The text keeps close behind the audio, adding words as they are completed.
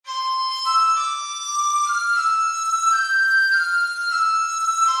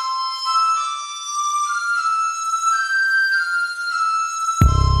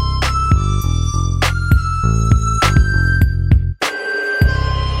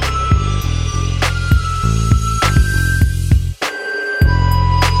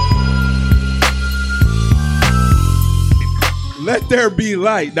Let there be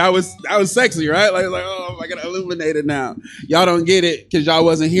light. That was sexy, right? Like, oh, I got illuminated now. Y'all don't get it because y'all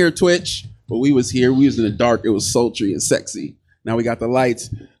wasn't here, Twitch. But we was here. We was in the dark. It was sultry and sexy. Now we got the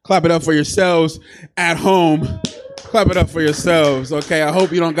lights. Clap it up for yourselves at home. Clap it up for yourselves. Okay, I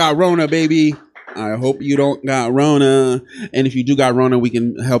hope you don't got Rona, baby. I hope you don't got Rona. And if you do got Rona, we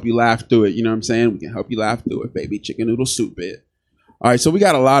can help you laugh through it. You know what I'm saying? We can help you laugh through it, baby. Chicken noodle soup it. All right, so we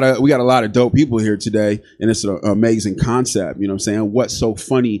got a lot of dope people here today, and it's an amazing concept. You know what I'm saying? What's so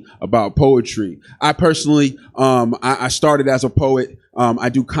funny about poetry? I personally, I started as a poet. I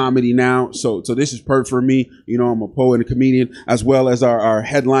do comedy now, so this is perfect for me. You know, I'm a poet and a comedian, as well as our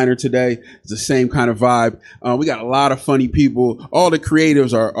headliner today. It's the same kind of vibe. We got a lot of funny people. All the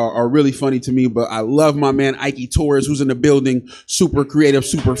creatives are really funny to me, but I love my man Ike Torres, who's in the building. Super creative,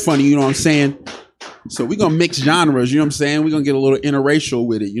 super funny. You know what I'm saying? So we're going to mix genres, you know what I'm saying? We're going to get a little interracial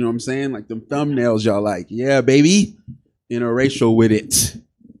with it, you know what I'm saying? Like them thumbnails y'all like. Yeah, baby. Interracial with it.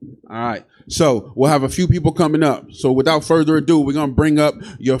 All right. So we'll have a few people coming up. So without further ado, we're going to bring up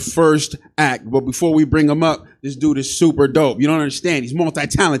your first act. But before we bring him up, this dude is super dope. You don't understand. He's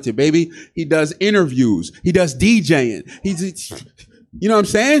multi-talented, baby. He does interviews. He does DJing. You know what I'm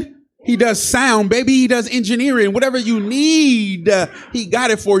saying? He does sound, baby. He does engineering. Whatever you need, he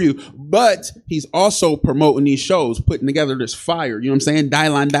got it for you. But he's also promoting these shows, putting together this fire. You know what I'm saying?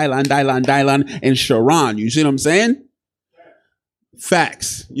 Dylan, and Sharon. You see what I'm saying?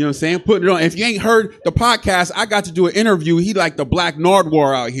 Facts. You know what I'm saying? Putting it on. If you ain't heard the podcast, I got to do an interview. He like the Black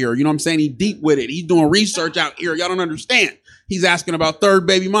Nardwuar out here. You know what I'm saying? He deep with it. He's doing research out here. Y'all don't understand. He's asking about third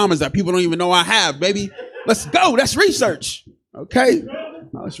baby mamas that people don't even know I have, baby. Let's go. That's research. Okay?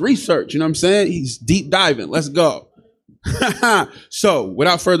 Let's research. You know what I'm saying? He's deep diving. Let's go. So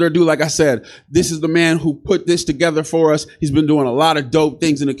without further ado, like I said, this is the man who put this together for us. He's been doing a lot of dope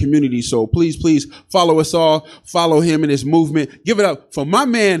things in the community. So please follow us all. Follow him in his movement. Give it up for my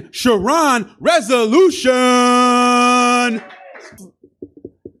man, Sharon Resolution.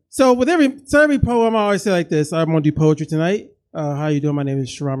 So every poem, I always say like this. I'm going to do poetry tonight. How you doing? My name is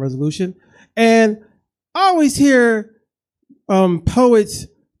Sharon Resolution. And I always hear poets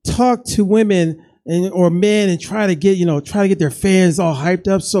talk to women or men and try to get their fans all hyped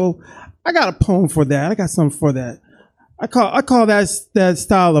up. So I got a poem for that. I got something for that. I call that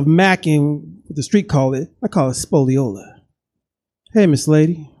style of macking, what the street call it. I call it spoliola. Hey, Miss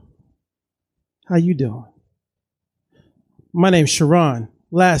Lady, how you doing? My name's Sharon.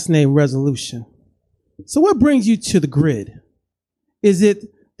 Last name Resolution. So what brings you to the grid? Is it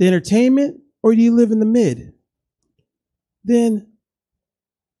the entertainment, or do you live in the mid? Then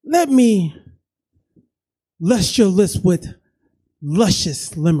let me lust your lips with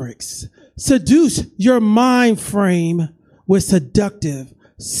luscious limericks. Seduce your mind frame with seductive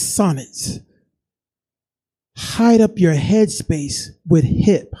sonnets. Hide up your headspace with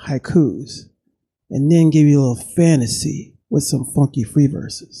hip haikus. And then give you a little fantasy with some funky free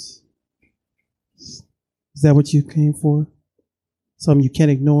verses. Is that what you came for? Something you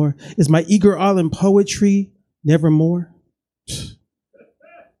can't ignore? Is my eager island poetry nevermore?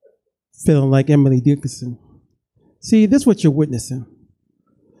 Feeling like Emily Dickinson. See, this is what you're witnessing.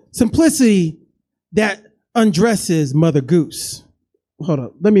 Simplicity that undresses Mother Goose. Hold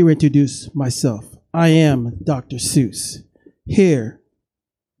up, let me reintroduce myself. I am Dr. Seuss, here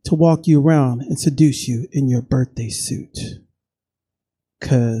to walk you around and seduce you in your birthday suit.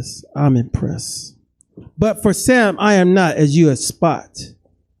 'Cause I'm impressed. But for Sam, I am not as you a spot.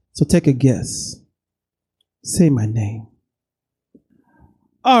 So take a guess. Say my name.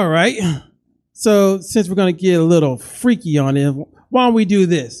 All right. So since we're going to get a little freaky on it, why don't we do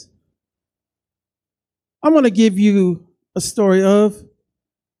this? I'm going to give you a story of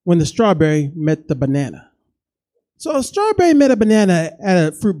when the strawberry met the banana. So a strawberry met a banana at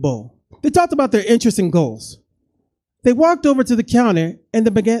a fruit bowl. They talked about their interests and goals. They walked over to the counter and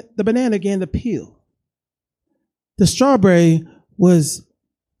the banana began to peel. The strawberry was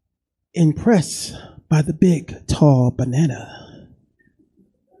impressed by the big, tall banana.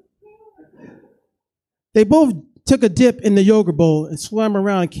 They both took a dip in the yogurt bowl and swam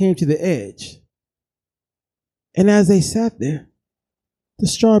around and came to the edge. And as they sat there, the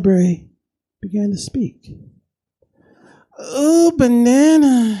strawberry began to speak. Oh,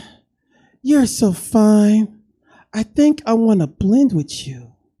 banana, you're so fine. I think I want to blend with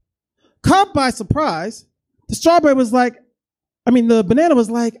you. Caught by surprise, the banana was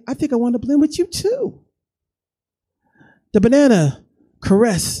like, I think I want to blend with you too. The banana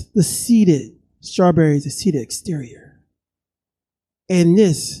caressed the strawberry's seeded exterior. And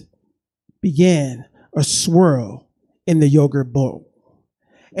this began a swirl in the yogurt bowl.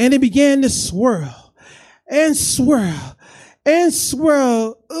 And it began to swirl and swirl and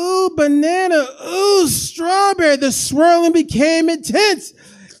swirl. Ooh, banana. Ooh, strawberry. The swirling became intense.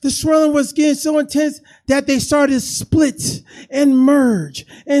 The swirling was getting so intense that they started to split and merge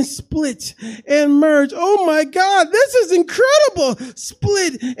and split and merge. Oh my God, this is incredible.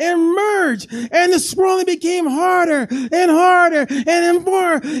 Split and merge. And the swirling became harder and harder and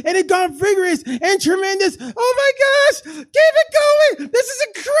more. And it got vigorous and tremendous. Oh my gosh, keep it going. This is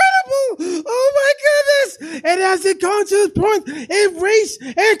incredible. Oh my goodness. And as it got to the point, it raced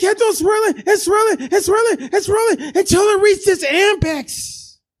and kept on swirling and swirling and swirling and swirling until it reached its apex.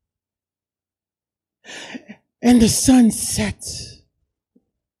 And the sun set,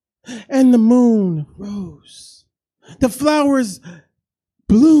 and the moon rose. The flowers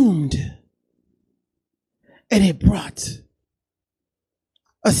bloomed, and it brought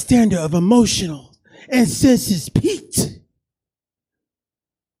a standard of emotional and senses peaked.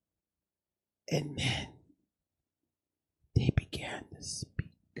 And then they began to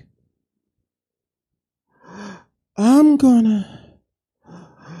speak.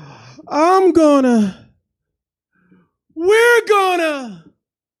 We're gonna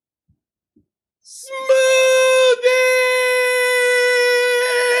smooth it.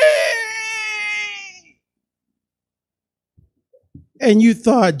 And you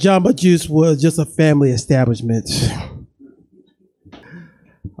thought Jamba Juice was just a family establishment.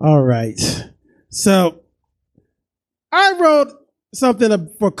 All right. So I wrote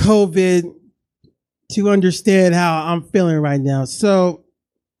something for COVID to understand how I'm feeling right now. So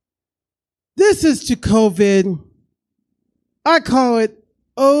this is to COVID. I call it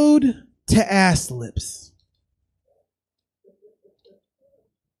Ode to Ass Lips.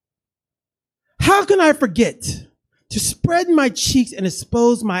 How can I forget to spread my cheeks and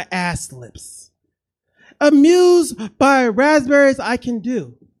expose my ass lips? Amused by raspberries I can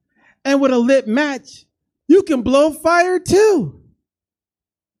do. And with a lip match, you can blow fire too.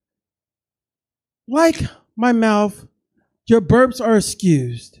 Like my mouth, your burps are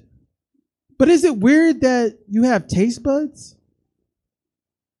excused. But is it weird that you have taste buds?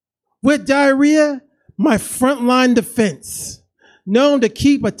 With diarrhea, my frontline defense, known to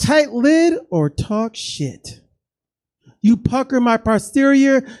keep a tight lid or talk shit. You pucker my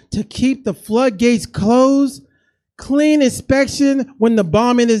posterior to keep the floodgates closed. Clean inspection when the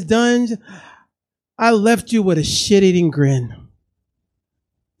bombing is done. I left you with a shit-eating grin.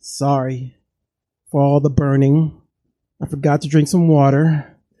 Sorry for all the burning. I forgot to drink some water.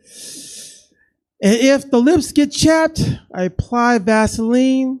 And if the lips get chapped, I apply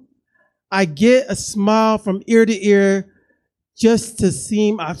Vaseline. I get a smile from ear to ear just to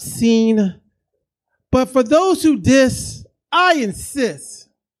seem obscene. But for those who diss, I insist.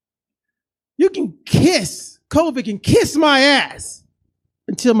 You can kiss, COVID can kiss my ass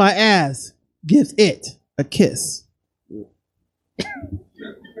until my ass gives it a kiss.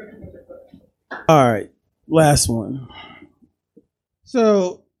 All right, last one.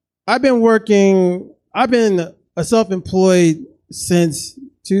 So, I've been a self-employed since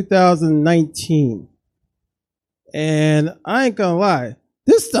 2019. And I ain't gonna lie,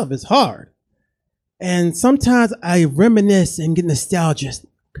 this stuff is hard. And sometimes I reminisce and get nostalgic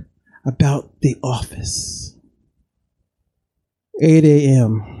about The Office. 8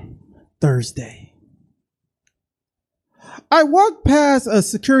 a.m. Thursday. I walked past a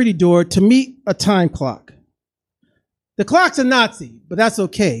security door to meet a time clock. The clock's a Nazi, but that's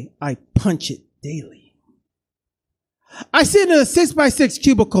okay. I punch it daily. I sit in a 6x6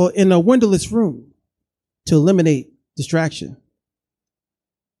 cubicle in a windowless room to eliminate distraction.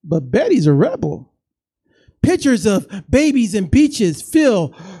 But Betty's a rebel. Pictures of babies and beaches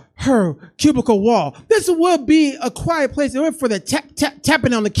fill her cubicle wall. This would be a quiet place. I went for the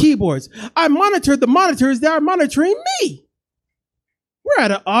tapping on the keyboards. I monitored the monitors that are monitoring me. We're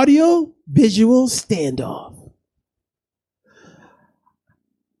at an audio-visual standoff.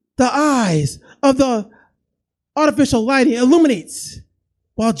 The eyes of the artificial lighting illuminates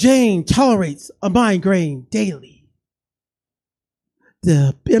while Jane tolerates a migraine daily.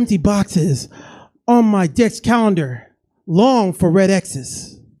 The empty boxes on my deck's calendar long for red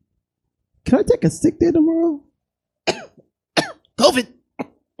X's. Can I take a sick day tomorrow? COVID.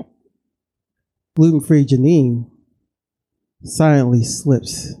 Gluten-free Janine silently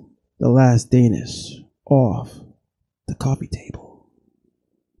slips the last Danish off the coffee table.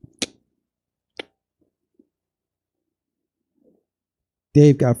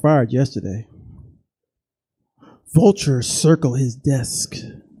 Dave got fired yesterday. Vultures circle his desk.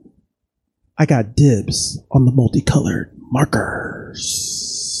 I got dibs on the multicolored markers.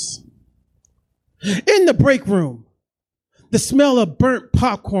 In the break room, the smell of burnt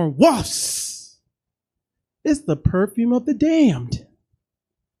popcorn wafts. It's the perfume of the damned.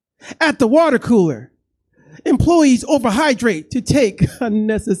 At the water cooler, employees overhydrate to take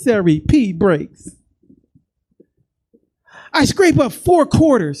unnecessary pee breaks. I scrape up 4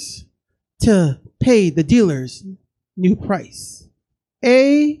 quarters to pay the dealer's new price.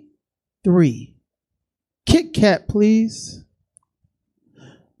 A3. Kit Kat, please.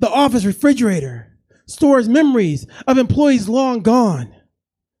 The office refrigerator stores memories of employees long gone.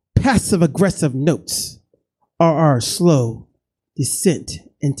 Passive-aggressive notes are our slow descent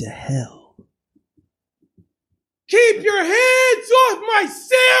into hell. Keep your hands off my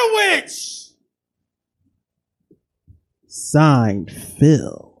sandwich! Signed,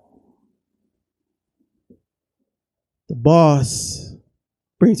 Phil. The boss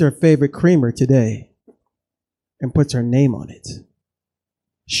brings her favorite creamer today and puts her name on it.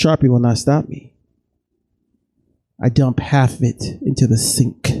 Sharpie will not stop me. I dump half of it into the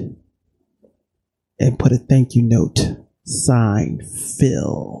sink and put a thank you note. Signed,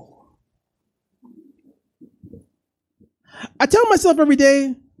 Phil. I tell myself every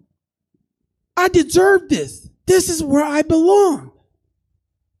day, I deserve this. This is where I belong.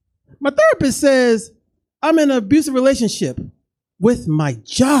 My therapist says I'm in an abusive relationship with my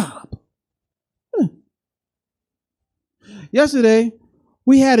job. Yesterday,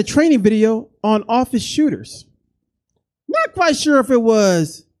 we had a training video on office shooters. Not quite sure if it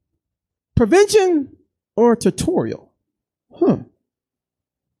was prevention or tutorial.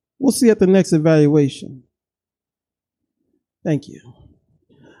 We'll see at the next evaluation. Thank you.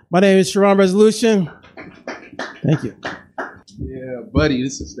 My name is Sharon Resolution. Thank you. Yeah, buddy,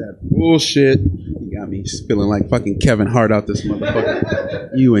 this is that bullshit. You got me feeling like fucking Kevin Hart out this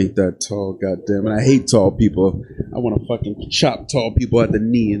motherfucker. You ain't that tall, goddammit. I hate tall people. I want to fucking chop tall people at the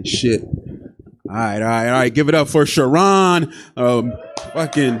knee and shit. All right. Give it up for Sharon.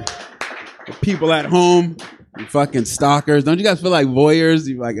 Fucking people at home. You fucking stalkers. Don't you guys feel like voyeurs?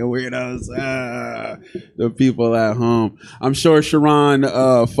 You fucking weirdos. The people at home. I'm sure Sharon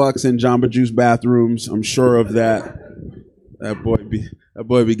fucks in Jamba Juice bathrooms. I'm sure of that. That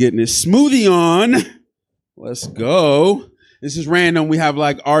boy be getting his smoothie on. Let's go. This is random. We have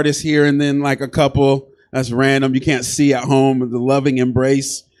like artists here and then like a couple. That's random. You can't see at home the loving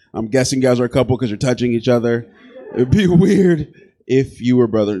embrace. I'm guessing you guys are a couple because you're touching each other. It'd be weird if you were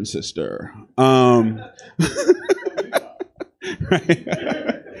brother and sister. Right?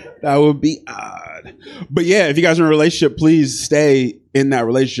 That would be odd. But yeah, if you guys are in a relationship, please stay in that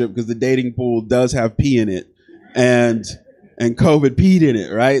relationship because the dating pool does have pee in it. And COVID peed in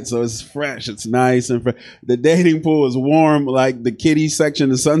it, right? So it's fresh. It's nice. And the dating pool is warm, like the kiddie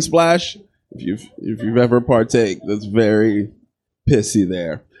section of Sunsplash. If you've ever partake, that's very pissy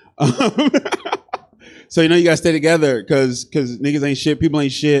there. So, you gotta stay together because niggas ain't shit. People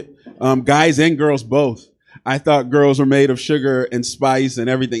ain't shit. Guys and girls both. I thought girls were made of sugar and spice and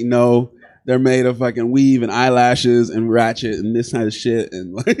everything. No, they're made of fucking weave and eyelashes and ratchet and this kind of shit.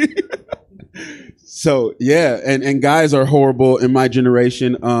 And like, so yeah. And guys are horrible in my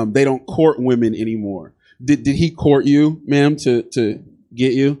generation. They don't court women anymore. Did he court you, ma'am, to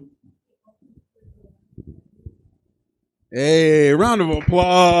get you? Hey, round of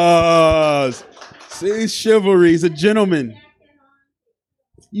applause. See, chivalry. He's a gentleman.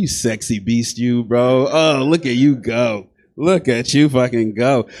 You sexy beast, you, bro. Oh, look at you go. Look at you fucking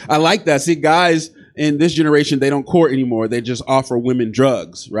go. I like that. See, guys in this generation, they don't court anymore. They just offer women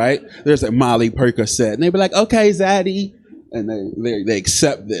drugs, right? There's a Molly Percocet. And they be like, okay, Zaddy. And they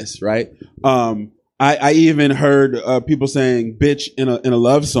accept this, right? I even heard people saying bitch in a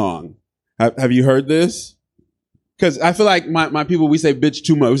love song. Have you heard this? Because I feel like my people, we say bitch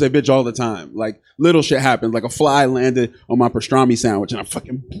too much. We say bitch all the time. Like, little shit happens. Like, a fly landed on my pastrami sandwich, and I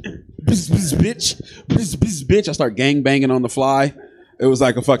fucking, bitch. I start gangbanging on the fly. It was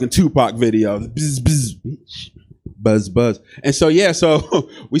like a fucking Tupac video. Bitch. Buzz. And so, yeah, so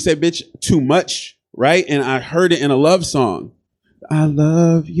we say bitch too much, right? And I heard it in a love song. I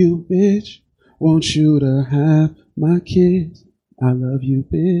love you, bitch. Want you to have my kids. I love you,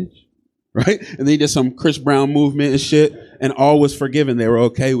 bitch. Right? And they did some Chris Brown movement and shit, and all was forgiven. They were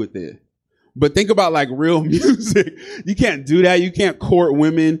okay with it. But think about like real music. You can't do that. You can't court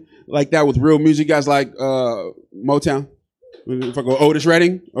women like that with real music. You guys like Motown? If I go Otis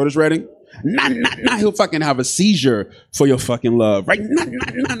Redding? Nah. He'll fucking have a seizure for your fucking love. Right?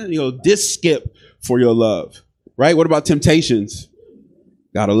 Nah. He'll disc skip for your love. Right? What about Temptations?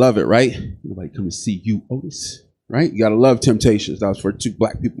 Gotta love it, right? Nobody come to see you, Otis. Right? You gotta love Temptations. That was for 2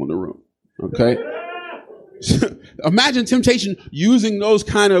 black people in the room. Okay. Imagine Temptation using those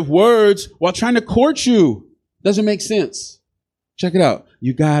kind of words while trying to court you. Doesn't make sense. Check it out.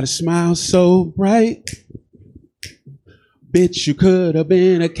 You got a smile so bright. Bitch, you could have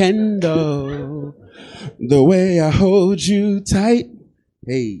been a candle. The way I hold you tight.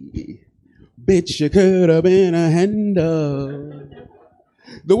 Hey, bitch, you could have been a handle.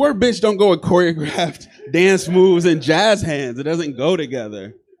 The word bitch don't go with choreographed dance moves and jazz hands. It doesn't go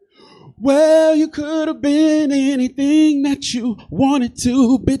together. Well, you could have been anything that you wanted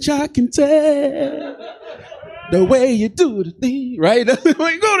to. Bitch, I can tell. The way you do the thing, right? It doesn't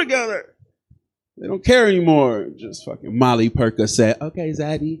go together. They don't care anymore. Just fucking Molly Percocet. Okay,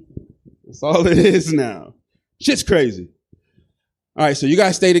 Zaddy. That's all it is now. Shit's crazy. All right, so you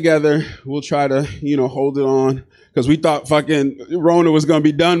guys stay together. We'll try to, hold it on. Because we thought fucking Rona was going to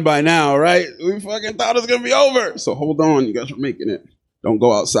be done by now, right? We fucking thought it was going to be over. So hold on. You guys are making it. Don't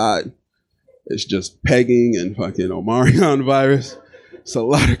go outside. It's just pegging and fucking Omarion virus. It's a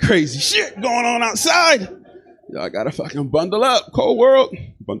lot of crazy shit going on outside. Y'all got to fucking bundle up. Cold world.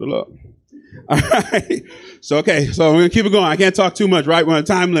 Bundle up. All right. So we're going to keep it going. I can't talk too much, right? We're on a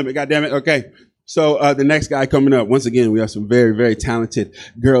time limit. God damn it. Okay. So the next guy coming up, once again, we have some very, very talented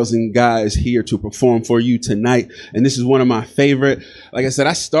girls and guys here to perform for you tonight. And this is one of my favorite. Like I said,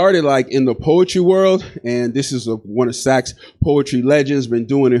 I started in the poetry world, and this is one of Sac's poetry legends, been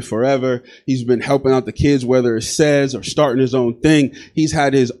doing it forever. He's been helping out the kids, whether it's Says or starting his own thing. He's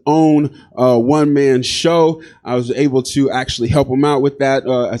had his own one-man show. I was able to actually help him out with that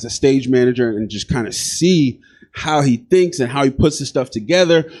as a stage manager and just kind of see how he thinks and how he puts his stuff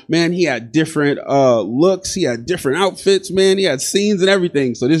together. Man, he had different looks. He had different outfits, man. He had scenes and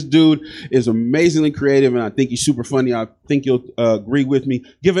everything. So this dude is amazingly creative, and I think he's super funny. I think you'll agree with me.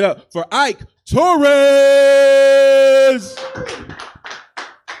 Give it up for Ike Torres!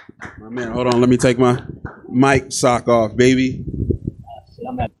 My man, hold on. Let me take my mic sock off, baby.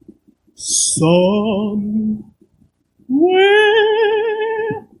 Somewhere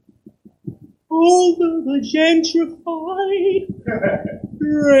over the gentrified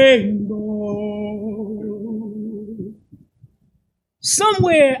rainbow.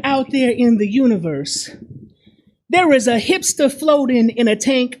 Somewhere out there in the universe, there is a hipster floating in a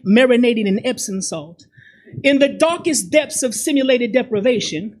tank marinating in Epsom salt, in the darkest depths of simulated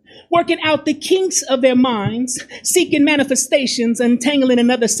deprivation, working out the kinks of their minds, seeking manifestations, untangling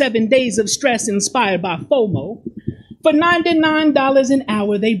another 7 days of stress inspired by FOMO. For $99 an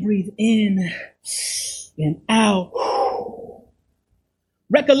hour, they breathe in and out.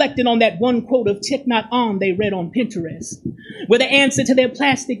 Recollecting on that one quote of Thich Nhat Hanh they read on Pinterest, where the answer to their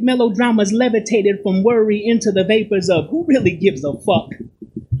plastic melodramas levitated from worry into the vapors of who really gives a fuck.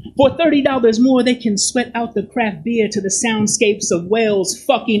 For $30 more, they can sweat out the craft beer to the soundscapes of whales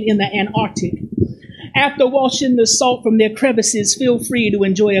fucking in the Antarctic. After washing the salt from their crevices, feel free to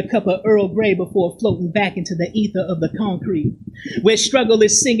enjoy a cup of Earl Grey before floating back into the ether of the concrete, where struggle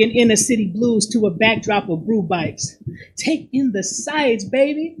is singing inner city blues to a backdrop of brew bikes. Take in the sights,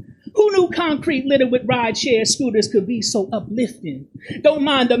 baby. Who knew concrete littered with rideshare scooters could be so uplifting? Don't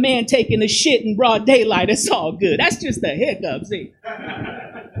mind the man taking a shit in broad daylight. It's all good. That's just the hiccup, see?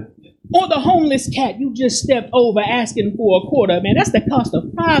 Or the homeless cat you just stepped over asking for a quarter, man. That's the cost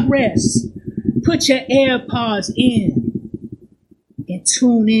of progress. Put your AirPods in and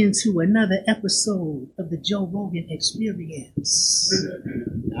tune in to another episode of the Joe Rogan Experience.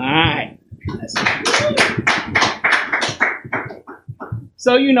 All right.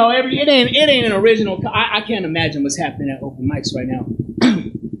 So, it ain't an original. I can't imagine what's happening at open mics right now.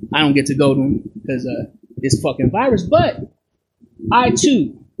 I don't get to go to them because this fucking virus. But I,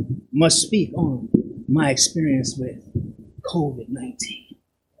 too, must speak on my experience with COVID-19.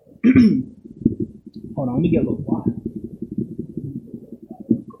 Hold on, let me get a little water.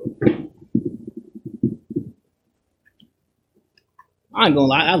 I ain't gonna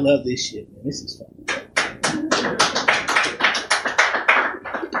lie, I love this shit, man. This is fun.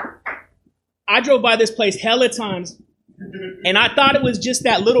 I drove by this place hella times, and I thought it was just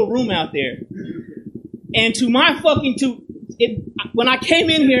that little room out there. And when I came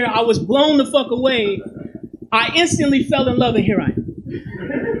in here, I was blown the fuck away. I instantly fell in love, and here I am.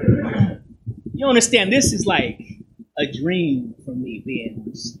 You understand, this is like a dream for me,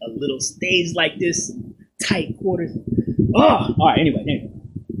 being a little stage like this, tight quarters. Oh, all right, anyway.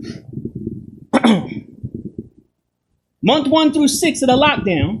 Month 1 through 6 of the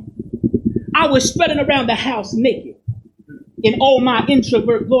lockdown, I was strutting around the house naked, in all my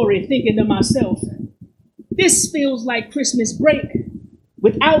introvert glory, thinking to myself, this feels like Christmas break,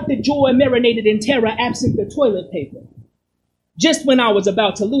 without the joy marinated in terror, absent the toilet paper. Just when I was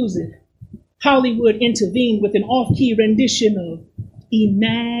about to lose it, Hollywood intervened with an off-key rendition of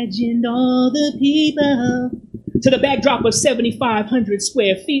Imagine all the people to the backdrop of 7,500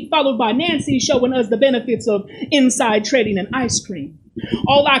 square feet, followed by Nancy showing us the benefits of inside trading and ice cream.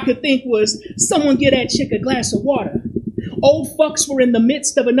 All I could think was, someone get that chick a glass of water. Old fucks were in the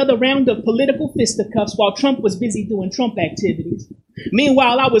midst of another round of political fisticuffs while Trump was busy doing Trump activities.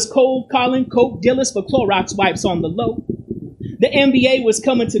 Meanwhile, I was cold calling coke dealers for Clorox wipes on the low. The NBA was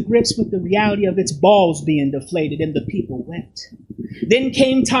coming to grips with the reality of its balls being deflated and the people wept. Then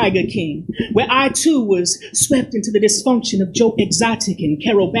came Tiger King, where I too was swept into the dysfunction of Joe Exotic and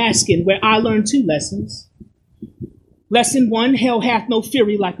Carol Baskin, where I learned 2 lessons. Lesson 1, hell hath no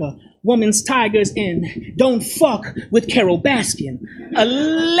fury like a woman's tigers, and don't fuck with Carol Baskin.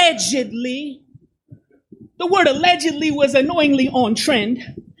 Allegedly. The word allegedly was annoyingly on trend,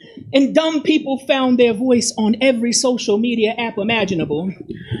 and dumb people found their voice on every social media app imaginable.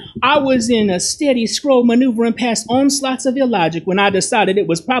 I was in a steady scroll maneuvering past onslaughts of illogic when I decided it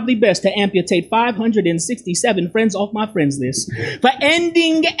was probably best to amputate 567 friends off my friends list for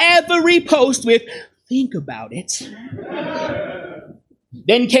ending every post with, think about it.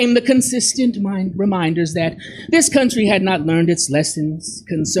 Then came the consistent reminders that this country had not learned its lessons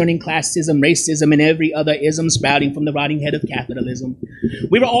concerning classism, racism, and every other ism sprouting from the rotting head of capitalism.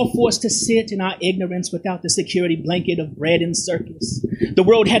 We were all forced to sit in our ignorance without the security blanket of bread and circus. The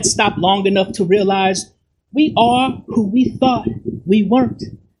world had stopped long enough to realize we are who we thought we weren't,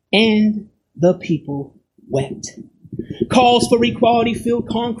 and the people wept. Calls for equality filled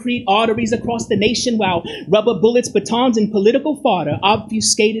concrete arteries across the nation, while rubber bullets, batons, and political fodder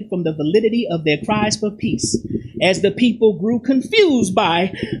obfuscated from the validity of their cries for peace, as the people grew confused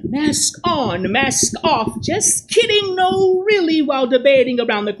by mask on, mask off, just kidding, no really, while debating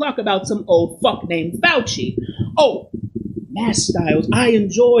around the clock about some old fuck named Fauci. Oh, mask styles. I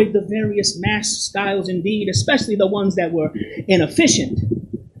enjoyed the various mask styles indeed, especially the ones that were inefficient.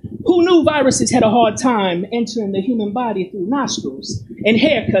 Who knew viruses had a hard time entering the human body through nostrils? And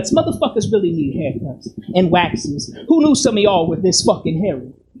haircuts. Motherfuckers really need haircuts. And waxes. Who knew some of y'all were this fucking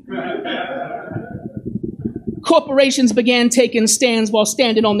hairy? Corporations began taking stands while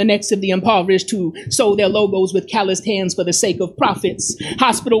standing on the necks of the impoverished who sold their logos with calloused hands for the sake of profits.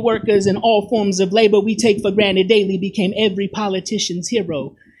 Hospital workers and all forms of labor we take for granted daily became every politician's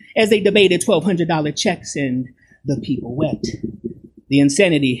hero as they debated $1,200 checks and the people wept. The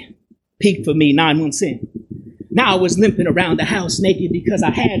insanity peaked for me 9 months in. Now I was limping around the house naked because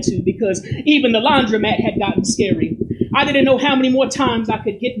I had to, because even the laundromat had gotten scary. I didn't know how many more times I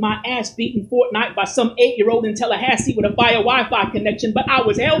could get my ass beaten Fortnite by some 8-year-old in Tallahassee with a fire Wi-Fi connection, but I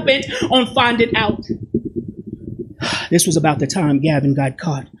was hell-bent on finding out. This was about the time Gavin got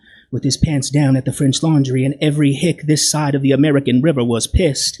caught with his pants down at the French Laundry, and every hick this side of the American River was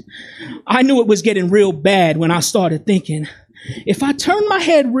pissed. I knew it was getting real bad when I started thinking, if I turn my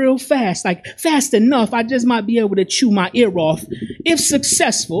head real fast, like fast enough, I just might be able to chew my ear off. If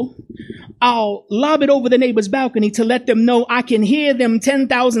successful, I'll lob it over the neighbor's balcony to let them know I can hear them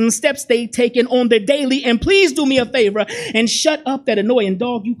 10,000 steps they taken on the daily. And please do me a favor and shut up that annoying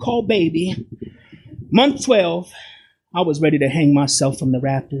dog you call baby. Month 12, I was ready to hang myself from the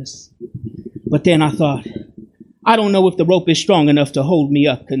rafters. But then I thought, I don't know if the rope is strong enough to hold me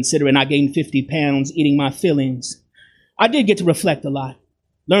up, considering I gained 50 pounds eating my fillings. I did get to reflect a lot.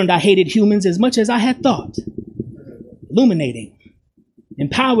 Learned I hated humans as much as I had thought. Illuminating,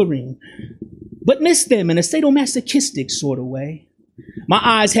 empowering, but missed them in a sadomasochistic sort of way. My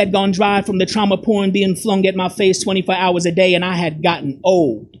eyes had gone dry from the trauma porn being flung at my face 24 hours a day, and I had gotten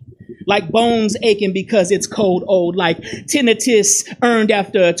old. Like bones aching because it's cold old, like tinnitus earned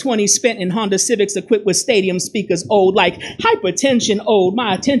after 20 spent in Honda Civics equipped with stadium speakers old, like hypertension old.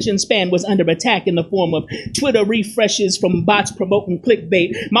 My attention span was under attack in the form of Twitter refreshes from bots promoting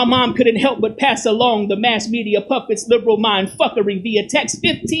clickbait. My mom couldn't help but pass along the mass media puppets liberal mind fuckery via text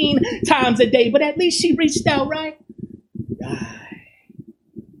 15 times a day, but at least she reached out, right? Right.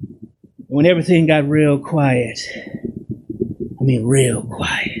 When everything got real quiet, real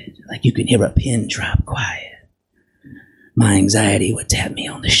quiet, like you can hear a pin drop quiet, my anxiety would tap me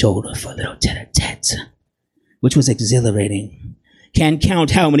on the shoulder for a little tete-a-tete, which was exhilarating. Can't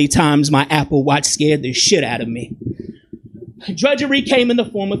count how many times my Apple Watch scared the shit out of me. Drudgery came in the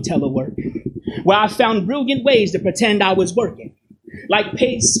form of telework, where I found brilliant ways to pretend I was working, like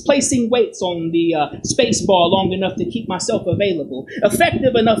placing weights on the space bar long enough to keep myself available,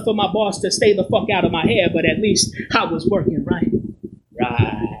 effective enough for my boss to stay the fuck out of my hair, but at least I was working, right?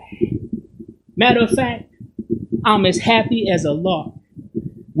 Right. Matter of fact, I'm as happy as a lark,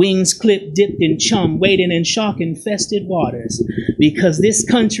 wings clipped, dipped in chum, wading in shark-infested waters, because this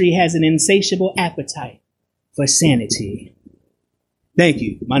country has an insatiable appetite for sanity. Thank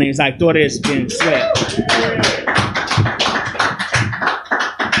you. My name is Ike Torres. Been sweat.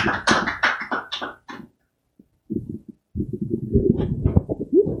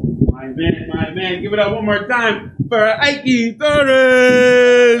 My man. Give it up one more time for Ike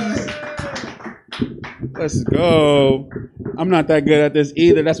Torres. Let's go. I'm not that good at this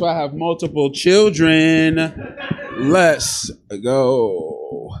either. That's why I have multiple children. Let's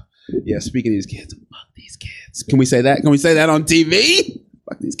go. Yeah, speaking of these kids, fuck these kids. Can we say that? Can we say that on TV?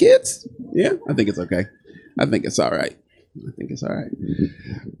 Fuck these kids? Yeah, I think it's okay. I think it's all right.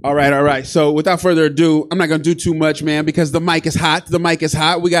 All right. So without further ado, I'm not going to do too much, man, because the mic is hot.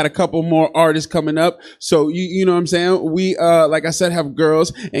 We got a couple more artists coming up. So you know what I'm saying? We, like I said, have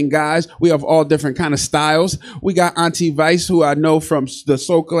girls and guys. We have all different kind of styles. We got Auntie Vice, who I know from the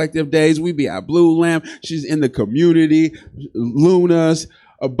Soul Collective days. We be at Blue Lamp. She's in the community, Luna's,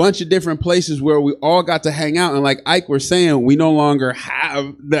 a bunch of different places where we all got to hang out. And like Ike was saying, we no longer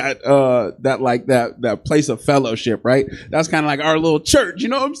have that place of fellowship, right? That's kind of like our little church, you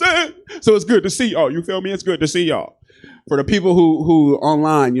know what I'm saying? So it's good to see y'all. You feel me? It's good to see y'all. For the people who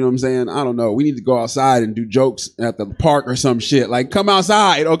online, you know what I'm saying? I don't know. We need to go outside and do jokes at the park or some shit. Like, come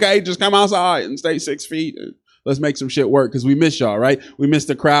outside, okay? Just come outside and stay 6 feet. And let's make some shit work, because we miss y'all, right? We miss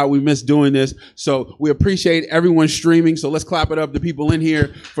the crowd. We miss doing this. So we appreciate everyone streaming. So let's clap it up to people in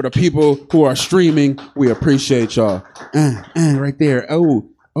here. For the people who are streaming, we appreciate y'all. Right there.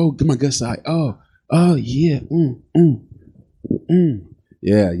 Oh, get my good side. Oh, yeah.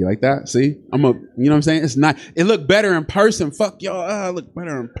 Yeah, you like that? See? you know what I'm saying? It's not, it looked better in person. Fuck y'all. It looked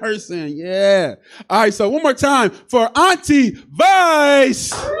better in person. Yeah. All right, so one more time for Auntie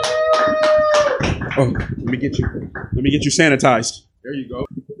Vice. Oh, let me get you sanitized. There you go.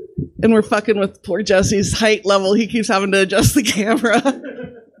 And we're fucking with poor Jesse's height level. He keeps having to adjust the camera.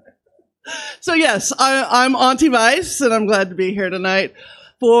 So yes, I'm Auntie Vice, and I'm glad to be here tonight.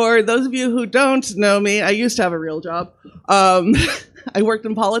 For those of you who don't know me, I used to have a real job. I worked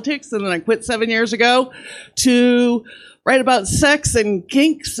in politics, and then I quit 7 years ago to write about sex and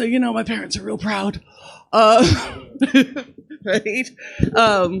kink. So, you know, my parents are real proud. Right?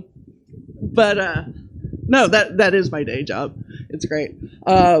 No, that is my day job. It's great.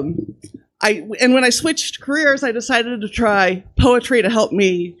 And when I switched careers, I decided to try poetry to help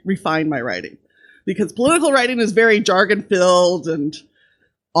me refine my writing, because political writing is very jargon-filled and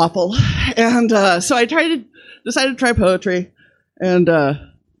awful. And so I decided to try poetry, and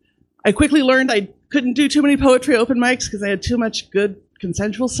I quickly learned I couldn't do too many poetry open mics because I had too much good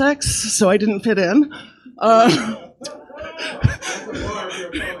consensual sex, so I didn't fit in.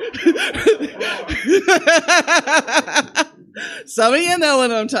 Some of you know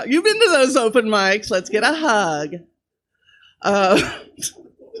what I'm talking. You've been to those open mics. Let's get a hug.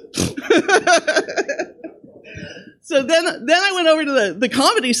 So then I went over to the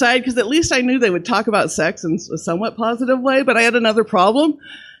comedy side, because at least I knew they would talk about sex in a somewhat positive way. But I had another problem,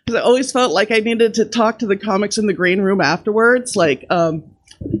 because I always felt like I needed to talk to the comics in the green room afterwards. Like,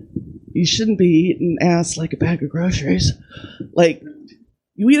 you shouldn't be eating ass like a bag of groceries. Like,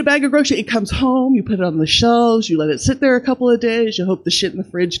 you eat a bag of groceries, it comes home, you put it on the shelves, you let it sit there a couple of days, you hope the shit in the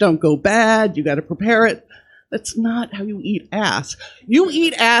fridge don't go bad, you got to prepare it. That's not how you eat ass. You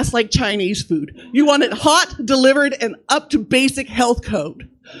eat ass like Chinese food. You want it hot, delivered, and up to basic health code,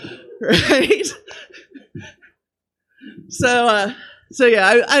 right? So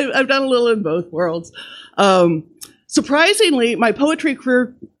yeah, I've done a little in both worlds. Surprisingly, my poetry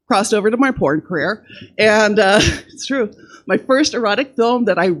career crossed over to my porn career, and it's true. My first erotic film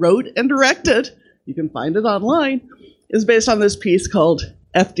that I wrote and directed, you can find it online, is based on this piece called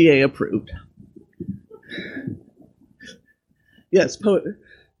FDA Approved. Yes,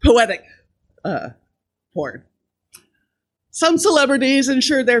 poetic porn. Some celebrities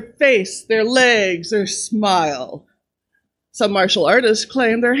ensure their face, their legs, their smile. Some martial artists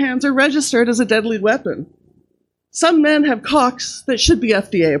claim their hands are registered as a deadly weapon. Some men have cocks that should be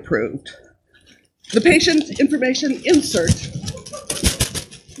FDA approved. The patient information insert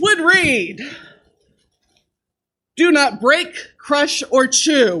would read, do not break, crush, or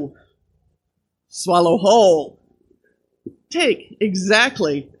chew. Swallow whole. Take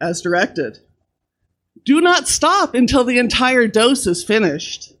exactly as directed. Do not stop until the entire dose is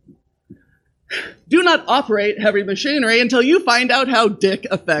finished. Do not operate heavy machinery until you find out how dick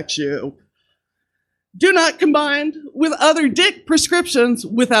affects you. Do not combine with other dick prescriptions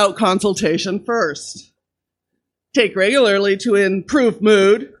without consultation first. Take regularly to improve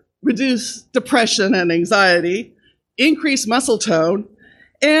mood, reduce depression and anxiety, increase muscle tone,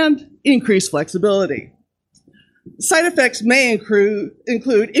 and increase flexibility. Side effects may include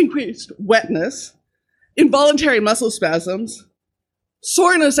increased wetness, involuntary muscle spasms,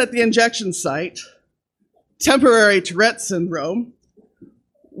 soreness at the injection site, temporary Tourette syndrome,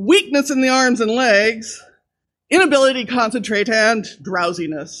 weakness in the arms and legs, inability to concentrate, and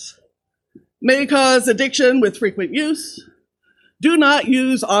drowsiness. May cause addiction with frequent use. Do not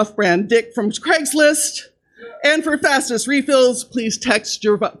use off-brand dick from Craigslist. And for fastest refills, please text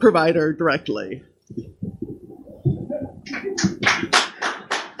your provider directly.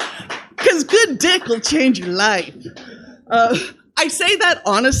 Because good dick will change your life. I say that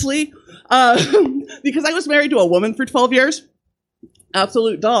honestly because I was married to a woman for 12 years.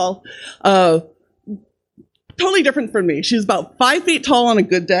 Absolute doll. Totally different from me. She's about 5 feet tall on a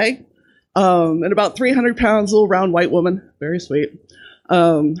good day. And about 300 pounds, little round white woman. Very sweet.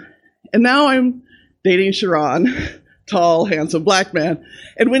 And now I'm dating Sharon, tall, handsome black man.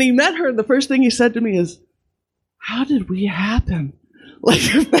 And when he met her, the first thing he said to me is, how did we happen? Like,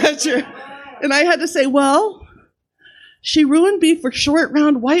 imagine. And I had to say, well, she ruined me for short,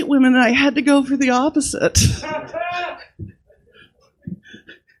 round white women, and I had to go for the opposite.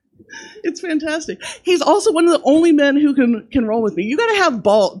 It's fantastic. He's also one of the only men who can roll with me. You got to have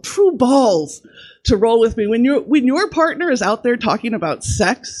true balls to roll with me. When your partner is out there talking about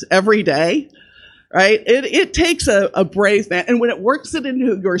sex every day, right? It takes a brave man. And when it works it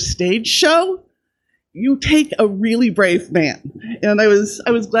into your stage show, you take a really brave man. And I was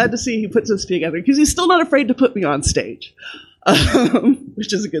glad to see he puts this together because he's still not afraid to put me on stage,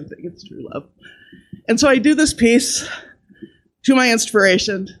 which is a good thing. It's true love. And so I do this piece to my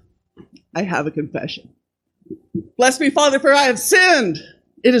inspiration. I have a confession. Bless me, Father, for I have sinned.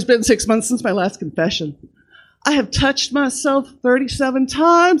 It has been 6 months since my last confession. I have touched myself 37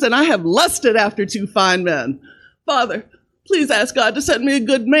 times, and I have lusted after 2 fine men. Father, please ask God to send me a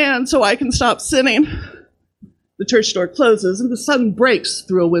good man so I can stop sinning. The church door closes, and the sun breaks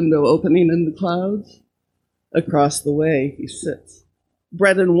through a window opening in the clouds. Across the way he sits.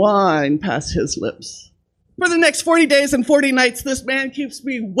 Bread and wine pass his lips. For the next 40 days and 40 nights, this man keeps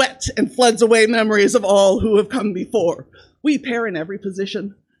me wet and floods away memories of all who have come before. We pair in every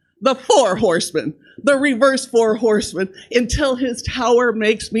position. The 4 horsemen, the reverse 4 horsemen, until his tower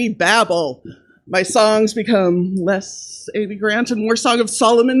makes me babble. My songs become less Amy Grant and more Song of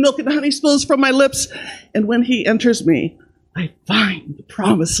Solomon. Milk and honey spills from my lips. And when he enters me, I find the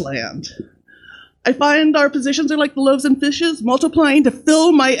promised land. I find our positions are like the loaves and fishes, multiplying to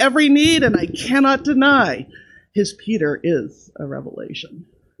fill my every need, and I cannot deny his Peter is a revelation.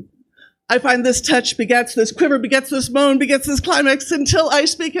 I find this touch begets this quiver, begets this moan, begets this climax until I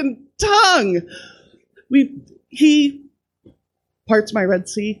speak in tongue. He parts my Red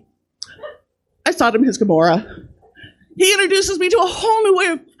Sea. I sought him his Gomorrah. He introduces me to a whole new way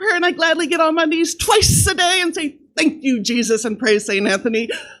of prayer, and I gladly get on my knees twice a day and say, thank you, Jesus, and praise St. Anthony,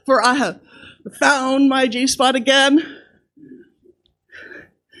 for I have found my G-spot again.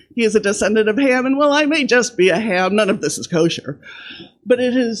 He is a descendant of Ham, and well, I may just be a ham. None of this is kosher. But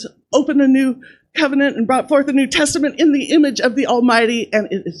it has opened a new covenant and brought forth a New Testament in the image of the Almighty,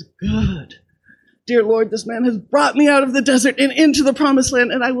 and it is good. Dear Lord, this man has brought me out of the desert and into the promised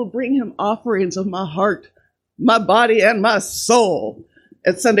land, and I will bring him offerings of my heart, my body, and my soul.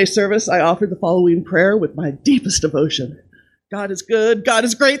 At Sunday service, I offered the following prayer with my deepest devotion. God is good. God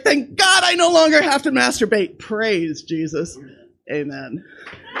is great. Thank God I no longer have to masturbate. Praise Jesus. Amen.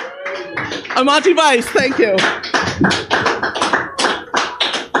 I'm Monty Vice. Thank you. You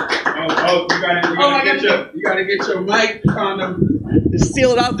gotta get your mic condom. Just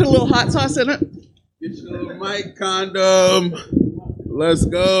seal it out. Put a little hot sauce in it. Get your little mic condom. Let's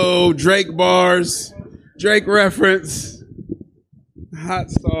go. Drake bars. Drake reference.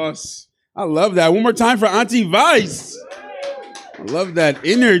 Hot sauce. I love that. One more time for Auntie Vice. I love that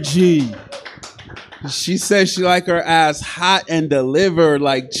energy. She says she like her ass hot and delivered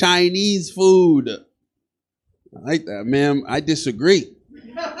like Chinese food. I like that, ma'am. I disagree.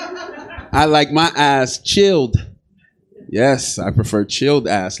 I like my ass chilled. Yes, I prefer chilled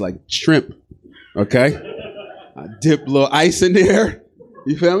ass like shrimp. Okay? I dip a little ice in there.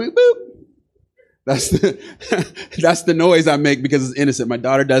 You feel me? Boop. That's the noise I make because it's innocent. My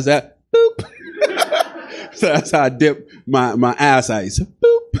daughter does that. Boop. So that's how I dip my ass ice. Boop.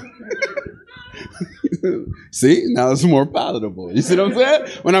 See, now it's more palatable. You see what I'm saying?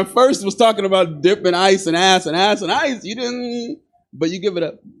 When I first was talking about dipping ice and ass and ass and ice, you didn't, but you give it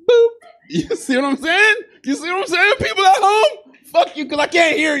a boop. You see what I'm saying? You see what I'm saying? People at home, fuck you because I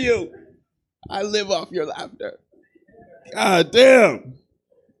can't hear you. I live off your laughter. God damn.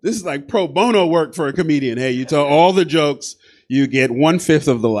 This is like pro bono work for a comedian. Hey, you tell all the jokes, you get 1/5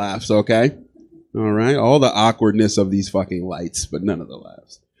 of the laughs, okay? All right? All the awkwardness of these fucking lights, but none of the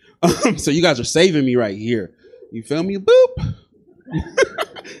laughs. So you guys are saving me right here. You feel me? Boop.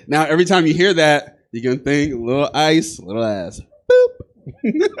 Now, every time you hear that, you can think little ice, little ass.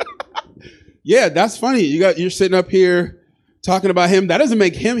 Boop. Yeah, that's funny. You're sitting up here talking about him. That doesn't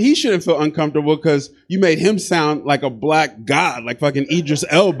make him, he shouldn't feel uncomfortable because you made him sound like a black god, like fucking Idris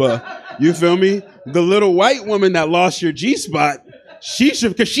Elba. You feel me? The little white woman that lost your G-spot, she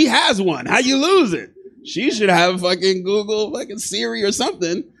should, because she has one. How you lose it? She should have fucking Google, fucking Siri or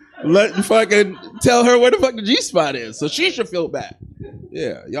something. Let fucking tell her where the fuck the G-spot is. So she should feel bad.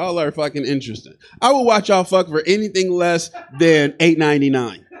 Yeah, y'all are fucking interesting. I will watch y'all fuck for anything less than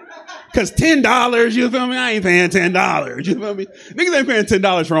 $8.99. Cause $10, you feel me? I ain't paying $10. You feel me? Niggas ain't paying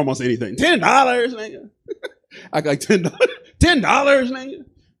 $10 for almost anything. $10, nigga. I got like $10. $10,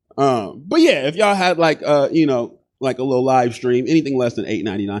 nigga. But yeah, if y'all had like like a little live stream, anything less than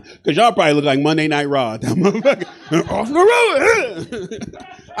 $8.99. Cause y'all probably look like Monday Night Raw. That motherfucker off the road.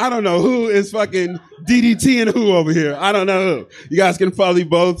 I don't know who is fucking DDT and who over here. I don't know who. You guys can probably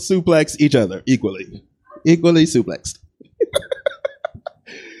both suplex each other equally. Equally suplexed.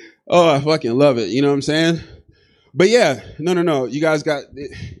 Oh, I fucking love it. You know what I'm saying? But yeah, no. You guys got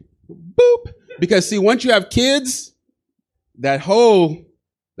boop. Because see, once you have kids, that hole,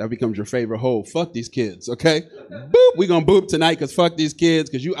 that becomes your favorite hole. Fuck these kids, okay? Boop. We gonna boop tonight because fuck these kids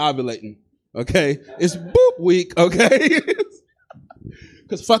because you ovulating, okay? It's boop week, okay?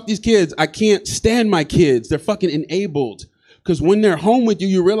 Because fuck these kids. I can't stand my kids. They're fucking enabled. Because when they're home with you,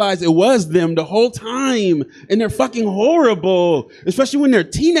 you realize it was them the whole time. And they're fucking horrible. Especially when they're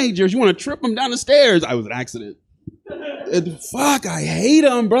teenagers. You want to trip them down the stairs. I was an accident. Fuck, I hate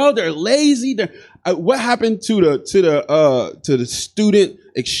them, bro. They're lazy. What happened to the student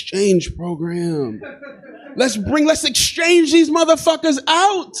exchange program? Let's exchange these motherfuckers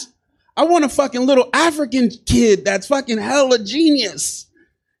out. I want a fucking little African kid that's fucking hella genius.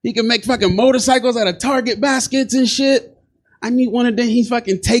 He can make fucking motorcycles out of Target baskets and shit. I need one of them. He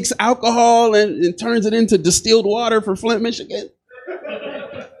fucking takes alcohol and turns it into distilled water for Flint, Michigan.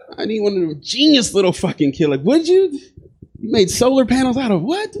 I need one of them genius little fucking kids. Like, would you? You made solar panels out of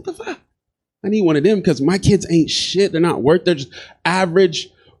what? What the fuck? I need one of them because my kids ain't shit. They're not worth. They're just average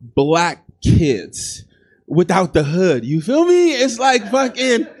black kids without the hood. You feel me? It's like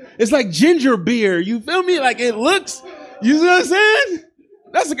fucking, it's like ginger beer. You feel me? Like it looks, you know what I'm saying?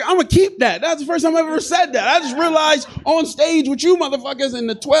 I'm gonna keep that. That's the first time I've ever said that. I just realized on stage with you motherfuckers and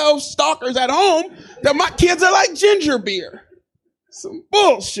the 12 stalkers at home that my kids are like ginger beer. Some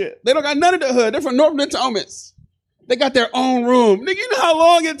bullshit. They don't got none of the hood. They're from North Natomas. They got their own room. Nigga, you know how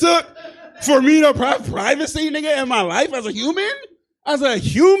long it took for me to have privacy, nigga, in my life as a human? As a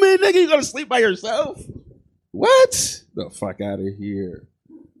human, nigga, you gonna sleep by yourself? What? The fuck out of here.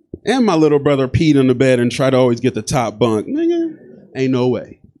 And my little brother peed in the bed and tried to always get the top bunk. Nigga. Ain't no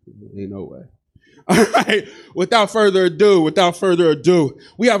way. Ain't no way. All right. Without further ado,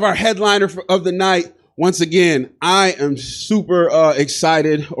 we have our headliner of the night. Once again, I am super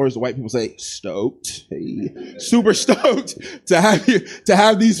excited, or as the white people say, stoked. Hey, super stoked to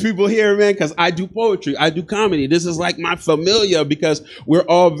have these people here, man, because I do poetry. I do comedy. This is like my familia because we're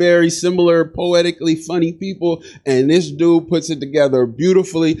all very similar, poetically funny people, and this dude puts it together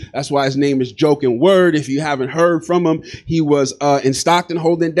beautifully. That's why his name is Joking Word. If you haven't heard from him, he was in Stockton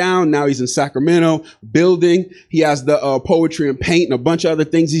holding down. Now he's in Sacramento building. He has the poetry and paint and a bunch of other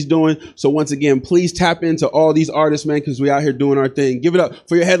things he's doing. So once again, please tap into all these artists, man, because we out here doing our thing. Give it up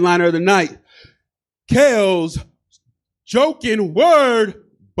for your headliner of the night, Kale's Joking Word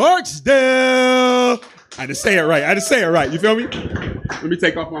Barksdale. I had to say it right. You feel me? Let me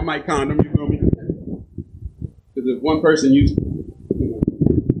take off my mic condom. You feel me? Because if one person uses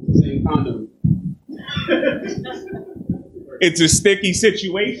the same condom, it's a sticky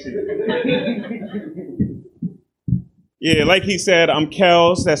situation. Yeah, like he said, I'm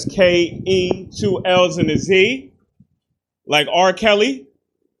Kels. That's K-E, 2 L's and a Z. Like R. Kelly,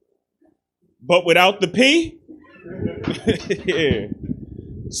 but without the P. Yeah.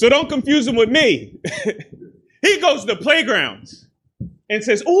 So don't confuse him with me. He goes to playgrounds and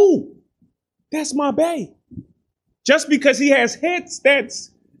says, ooh, that's my bae. Just because he has hits,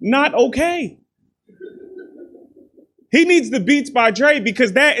 that's not okay. He needs the Beats by Dre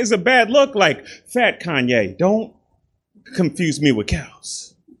because that is a bad look, like Fat Kanye. Don't confuse me with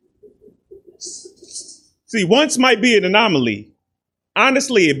cows. See, once might be an anomaly.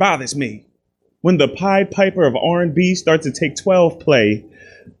 Honestly, it bothers me when the Pied Piper of R&B starts to take 12 play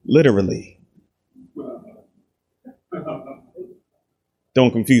literally.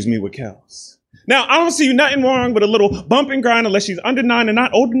 Don't confuse me with cows. Now, I don't see nothing wrong with a little bump and grind unless she's under 9 and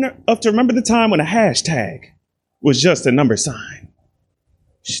not old enough to remember the time when a hashtag was just a number sign.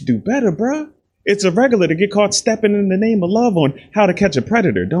 You should do better, bruh. It's irregular to get caught stepping in the name of love on How to Catch a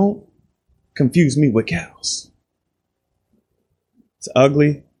Predator. Don't confuse me with cows. It's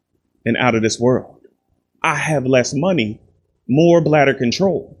ugly and out of this world. I have less money, more bladder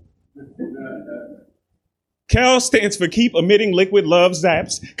control. Cal stands for keep emitting liquid love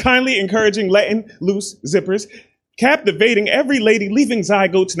zaps, kindly encouraging letting loose zippers, captivating every lady, leaving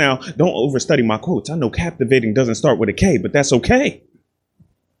zygotes. Now, don't overstudy my quotes. I know captivating doesn't start with a K, but that's okay.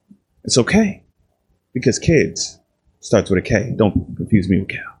 It's okay. Because kids starts with a K. Don't confuse me with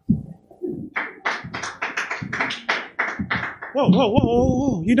Cal.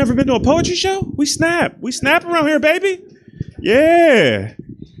 Whoa. You never been to a poetry show? We snap around here, baby. Yeah.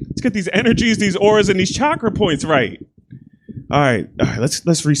 Let's get these energies, these auras, and these chakra points right. All right,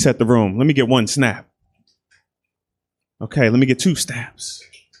 let's reset the room. Let me get one snap. Okay, let me get two snaps.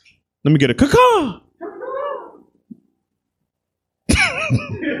 Let me get a caw.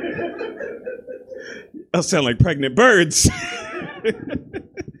 I'll sound like pregnant birds. Give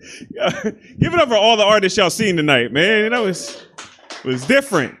it up for all the artists y'all seen tonight, man. That was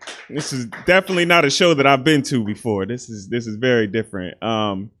different. This is definitely not a show that I've been to before. This is very different.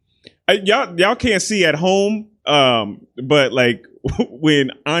 Y'all can't see at home, but like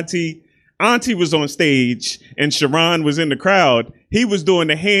when Auntie was on stage and Sharon was in the crowd, he was doing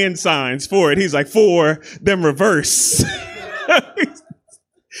the hand signs for it. He's like, for, then reverse.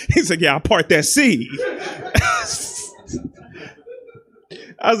 He's like, yeah, I'll part that C.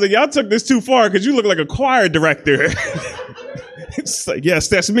 I was like, y'all took this too far because you look like a choir director. It's like, yes,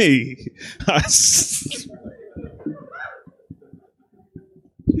 that's me. I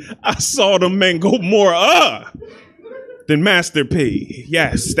saw the men go more than Master P.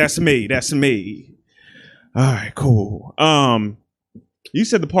 Yes, that's me. All right, cool. You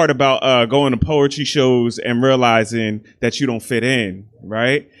said the part about going to poetry shows and realizing that you don't fit in,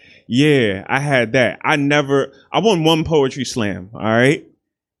 right? Yeah, I had that. I won one poetry slam, all right?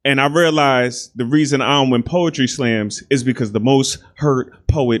 And I realized the reason I don't win poetry slams is because the most hurt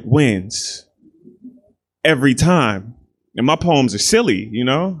poet wins every time. And my poems are silly, you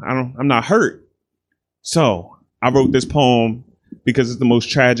know? I'm not hurt. So I wrote this poem because it's the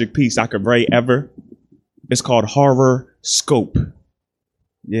most tragic piece I could write ever. It's called Horror Scope.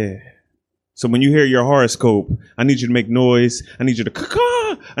 Yeah. So when you hear your horoscope, I need you to make noise. I need you to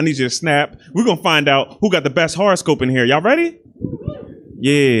caw. I need you to snap. We're going to find out who got the best horoscope in here. Y'all ready?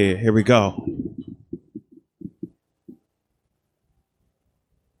 Yeah, here we go.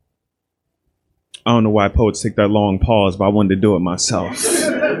 I don't know why poets take that long pause, but I wanted to do it myself.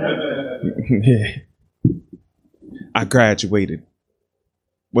 Yeah. I graduated.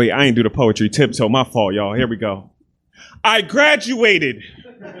 Wait, I ain't do the poetry tiptoe. My fault, y'all. Here we go. I graduated.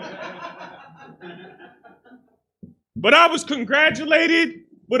 But I was congratulated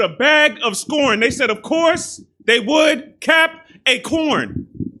with a bag of scorn. They said, of course, they would cap a corn.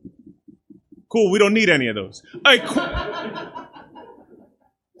 Cool, we don't need any of those.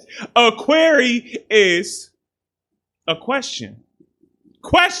 A query is a question.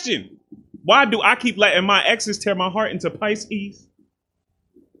 Question. Why do I keep letting my exes tear my heart into Pisces?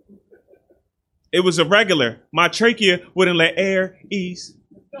 It was irregular. My trachea wouldn't let air ease.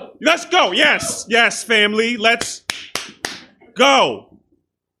 Let's go. Yes, family. Let's go.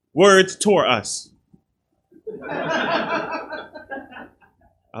 Words tore us.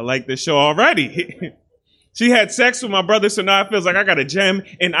 I like this show already. She had sex with my brother, so now it feels like I got a gem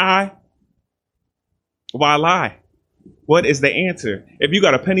in eye. Why lie? What is the answer? If you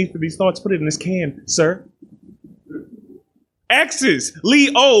got a penny for these thoughts, put it in this can, sir. X's,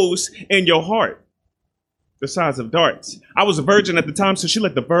 Leo's in your heart. The size of darts. I was a virgin at the time, so she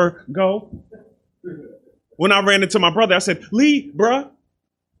let the burr go. When I ran into my brother, I said, Lee, bruh,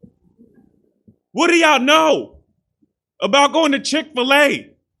 what do y'all know about going to Chick-fil-A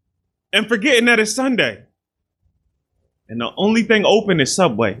and forgetting that it's Sunday? And the only thing open is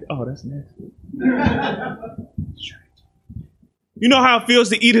Subway. Oh, that's nasty. You know how it feels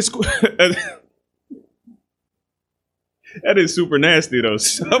to eat a That is super nasty, though.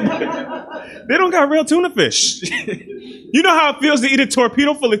 They don't got real tuna fish. You know how it feels to eat a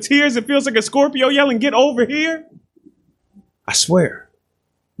torpedo full of tears? It feels like a Scorpio yelling, get over here. I swear,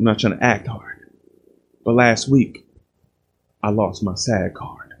 I'm not trying to act hard. But last week, I lost my SAG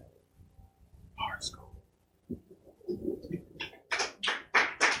card. Horoscope.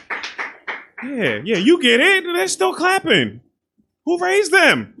 Yeah, you get it. They're still clapping. Who raised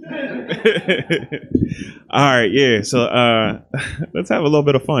them? All right, yeah. So let's have a little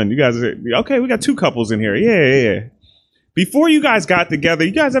bit of fun. You guys are okay. We got two couples in here. Yeah. Before you guys got together,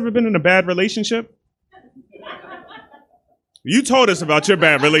 you guys ever been in a bad relationship? You told us about your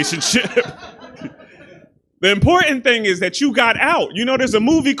bad relationship. The important thing is that you got out. You know, there's a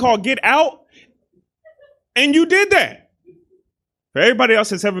movie called Get Out, and you did that. For everybody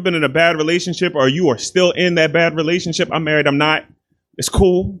else that's ever been in a bad relationship or you are still in that bad relationship, I'm married, I'm not. It's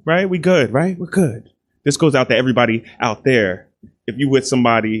cool, right? We good, right? We're good. This goes out to everybody out there. If you with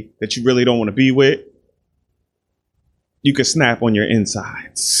somebody that you really don't want to be with, you can snap on your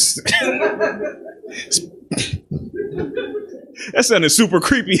insides. That sounded super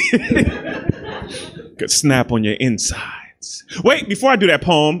creepy. Could snap on your insides. Wait, before I do that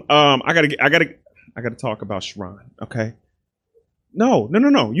poem, I gotta talk about Sharon. Okay. No.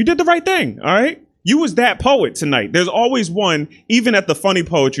 You did the right thing. All right. You was that poet tonight. There's always one, even at the funny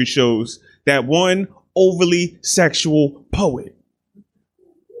poetry shows, that one overly sexual poet.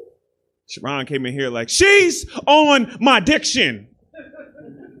 Sharon came in here like, she's on my diction.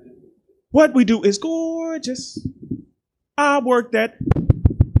 What we do is gorgeous. I work that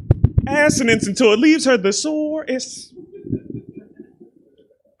assonance until it leaves her the sorest.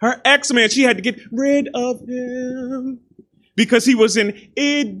 Her ex, man, she had to get rid of him because he was an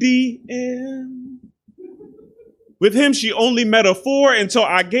idiom. With him, she only met a 4 until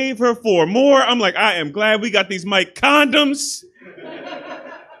I gave her 4 more. I'm like, I am glad we got these Mike condoms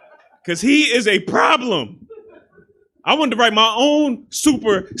because he is a problem. I wanted to write my own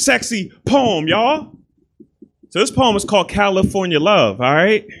super sexy poem, y'all. So this poem is called California Love, all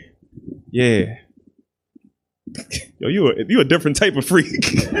right? Yeah. Yo, you a different type of freak.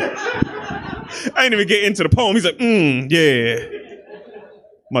 I didn't even get into the poem. He's like, yeah.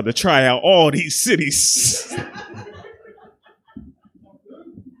 I'm about to try out all these cities.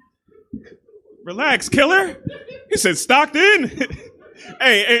 Relax, killer. He said Stockton.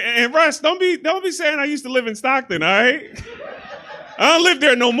 Hey, and Russ, don't be saying I used to live in Stockton, all right? I don't live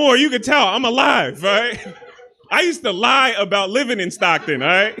there no more. You can tell I'm alive, all right? I used to lie about living in Stockton, all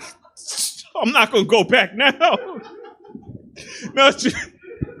right? I'm not going to go back now. No,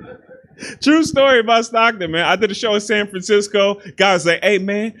 true story about Stockton, man. I did a show in San Francisco. Guy was like, hey,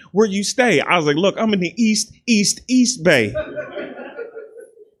 man, where you stay? I was like, look, I'm in the East Bay.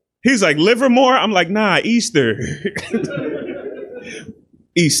 He's like, Livermore? I'm like, nah, Easter.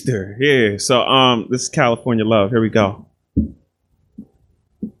 Easter, yeah. So this is California Love. Here we go.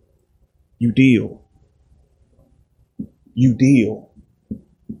 You deal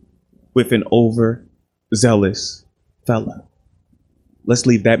with an overzealous fella. Let's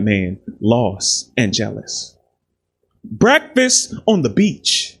leave that man lost and jealous. Breakfast on the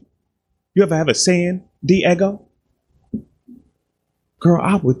beach. You ever have a San Diego? Girl,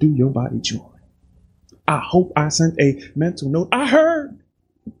 I would do your body joy. I hope I sent a mental note. I heard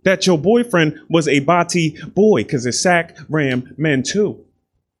that your boyfriend was a body boy because his sack ram men too.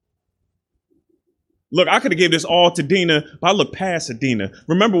 Look, I could have gave this all to Dina, but I look past Dina.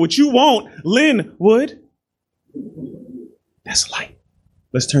 Remember what you want, Lynn would. That's light.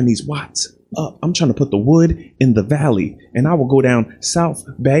 Let's turn these watts up. I'm trying to put the wood in the valley, and I will go down South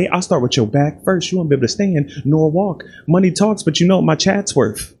Bay. I'll start with your back first. You won't be able to stand nor walk. Money talks, but you know what my chat's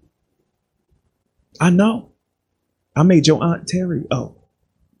worth. I know. I made your Aunt Terry. Oh.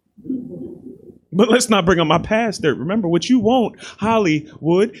 But let's not bring up my past there. Remember what you want,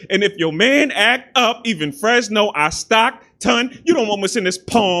 Hollywood. And if your man act up, even Fresno, I Stockton, you don't want what's in this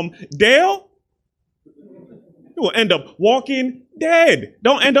Palm Dale. You will end up walking dead.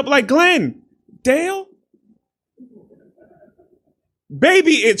 Don't end up like Glenn Dale.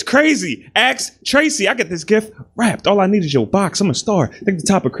 Baby, it's crazy. Ask Tracy. I get this gift wrapped. All I need is your box. I'm a star. Think the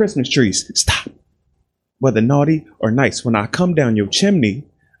top of Christmas trees. Stop. Whether naughty or nice, when I come down your chimney,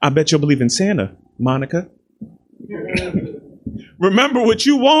 I bet you'll believe in Santa, Monica. Remember what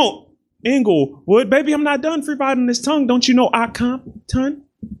you want, Inglewood. Baby, I'm not done free riding this tongue. Don't you know I Compton?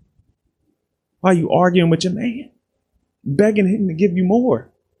 Why you arguing with your man? Begging him to give you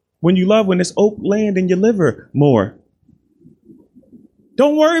more. When you love when it's oak land in your liver more.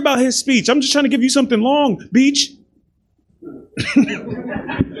 Don't worry about his speech. I'm just trying to give you something long, Beach. I'm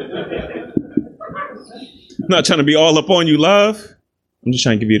not trying to be all up on you, love. I'm just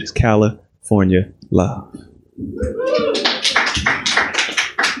trying to give you this California love.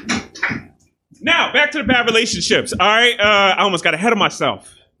 Now, back to the bad relationships. All right. I almost got ahead of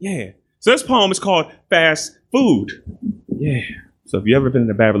myself. Yeah. So this poem is called Fast Food. Yeah. So if you've ever been in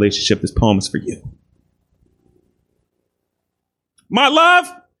a bad relationship, this poem is for you. My love.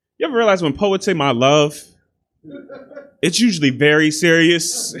 You ever realize when poets say my love, it's usually very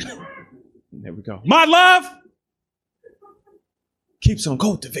serious. There we go. My love keeps on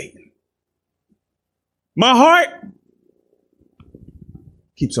cultivating. My heart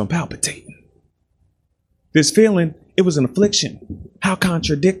keeps on palpitating. This feeling, it was an affliction. How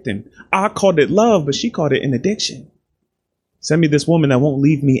contradicting. I called it love, but she called it an addiction. Send me this woman that won't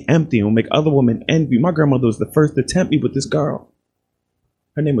leave me empty and will make other women envy. My grandmother was the first to tempt me with this girl.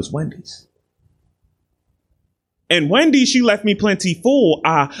 Her name was Wendy's. And Wendy, she left me plenty full.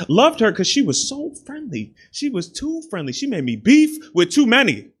 I loved her because she was so friendly. She was too friendly. She made me beef with too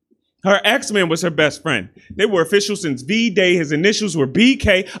many. Her ex-man was her best friend. They were official since V-Day. His initials were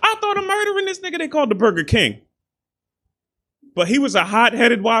BK. I thought of murdering this nigga they called the Burger King. But he was a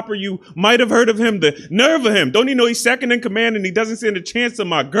hot-headed whopper. You might have heard of him. The nerve of him. Don't he know he's second in command and he doesn't stand a chance of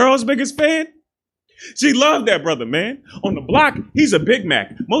my girl's biggest fan? She loved that brother, man. On the block, he's a Big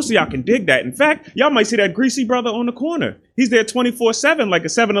Mac. Most of y'all can dig that. In fact, y'all might see that greasy brother on the corner. He's there 24/7 like a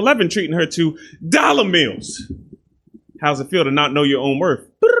 7-Eleven treating her to dollar meals. How's it feel to not know your own worth?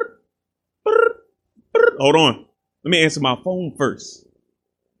 Hold on. Let me answer my phone first.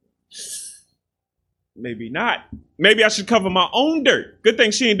 Maybe not. Maybe I should cover my own dirt. Good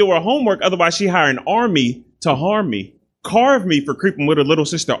thing she ain't do her homework. Otherwise, she hired an army to harm me. Carve me for creeping with her little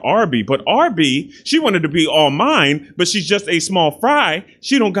sister Arby. But Arby, she wanted to be all mine, but she's just a small fry.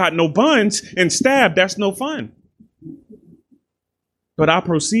 She don't got no buns, and stab, that's no fun. But I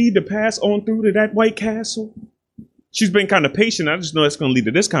proceed to pass on through to that White Castle. She's been kind of patient. I just know that's going to lead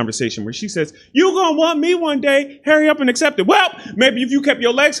to this conversation where she says, you going to want me one day. Hurry up and accept it. Well, maybe if you kept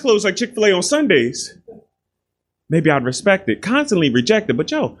your legs closed like Chick-fil-A on Sundays, maybe I'd respect it. Constantly rejected. But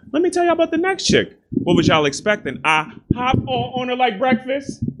yo, let me tell y'all about the next chick. What was y'all expecting? I hop on her like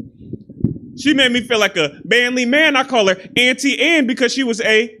breakfast. She made me feel like a manly man. I call her Auntie Ann because she was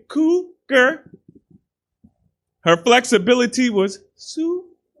a cougar. Her flexibility was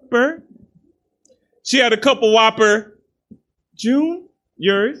super. She had a couple Whopper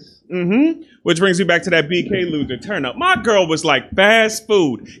Juniors. Which brings me back to that BK loser turn up. My girl was like fast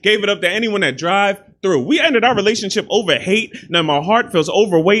food. Gave it up to anyone that drive through. We ended our relationship over hate. Now my heart feels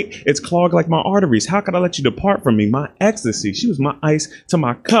overweight. It's clogged like my arteries. How could I let you depart from me? My ecstasy. She was my ice to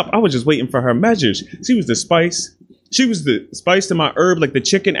my cup. I was just waiting for her measures. She was the spice. She was the spice to my herb, like the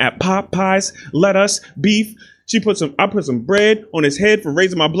chicken at Popeyes, lettuce, beef. I put some bread on his head for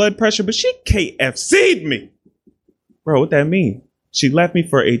raising my blood pressure, but she KFC'd me. Bro, what that mean? She left me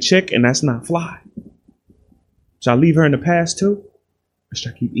for a chick, and that's not fly. Should I leave her in the past too? Or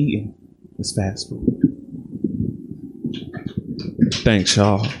should I keep eating this fast food? Thanks,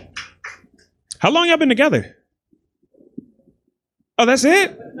 y'all. How long y'all been together? Oh, that's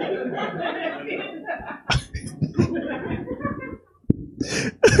it?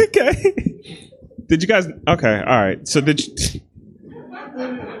 Okay. Did you guys? Okay, all right. So did you?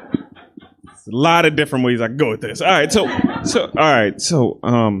 A lot of different ways I can go with this. All right. So all right. So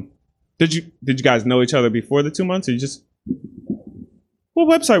did you guys know each other before the 2 months, or you just? What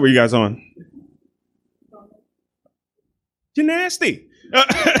website were you guys on? You're nasty.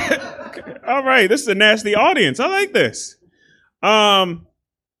 All right. This is a nasty audience. I like this. That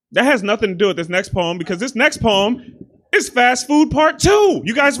has nothing to do with this next poem because this next poem is Fast Food Part 2.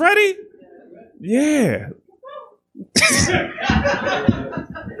 You guys ready? Yeah.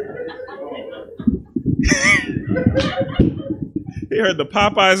 He heard the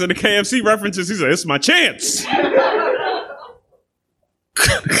Popeyes and the KFC references. He said, "It's my chance."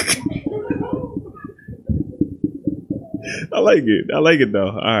 I like it though.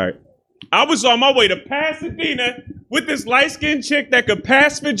 All right. I was on my way to Pasadena with this light-skinned chick that could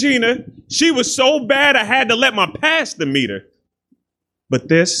pass Vagina. She was so bad I had to let my pastor meet her. But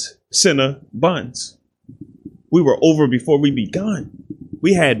this sinner buns. We were over before we begun.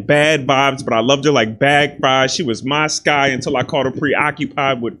 We had bad vibes, but I loved her like bag fries. She was my sky until I caught her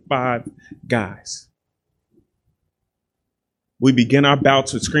preoccupied with 5 guys. We begin our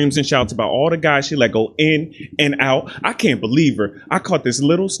bouts with screams and shouts about all the guys she let go in and out. I can't believe her. I caught this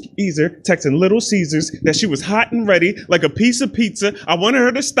little skeezer texting Little Caesars that she was hot and ready like a piece of pizza. I wanted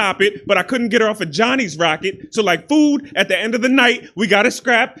her to stop it, but I couldn't get her off of Johnny's rocket. So like food, at the end of the night, we got a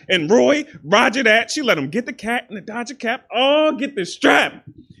scrap. And Roy, Roger that. She let him get the cat and the Dodger cap. Oh, get the strap.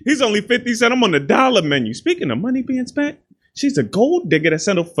 He's only 50 cents. I'm on the dollar menu. Speaking of money being spent, she's a gold digger that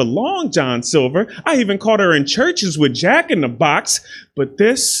settled for Long John Silver. I even caught her in churches with Jack in the Box. But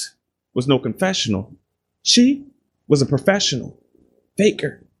this was no confessional. She was a professional.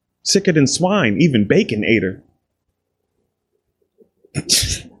 Faker. Sicker than swine. Even bacon ate her.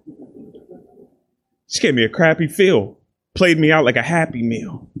 She gave me a crappy feel. Played me out like a Happy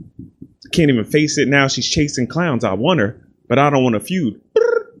Meal. Can't even face it now. She's chasing clowns. I want her, but I don't want to feud.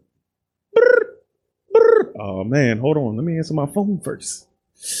 Oh man, hold on. Let me answer my phone first.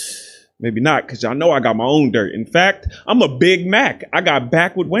 Maybe not, because y'all know I got my own dirt. In fact, I'm a Big Mac. I got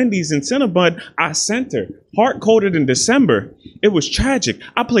back with Wendy's in Cinnabon. I sent her. Heart-coded in December. It was tragic.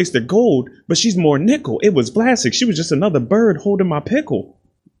 I placed her gold, but she's more nickel. It was Vlasic. She was just another bird holding my pickle.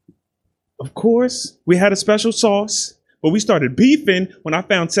 Of course, we had a special sauce, but we started beefing when I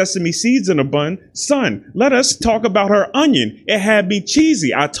found sesame seeds in a bun. Son, let us talk about her onion. It had me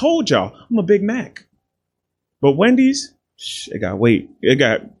cheesy. I told y'all, I'm a Big Mac. But Wendy's, it got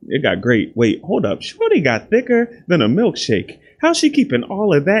great. Wait, hold up. Shorty got thicker than a milkshake. How's she keeping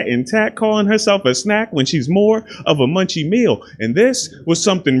all of that intact, calling herself a snack when she's more of a munchy meal? And this was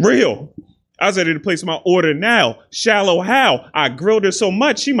something real. I was ready to place my order now. Shallow how? I grilled her so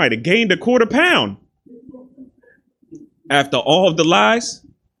much she might have gained a quarter pound. After all of the lies,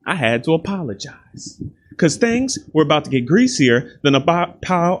 I had to apologize. Because things were about to get greasier than a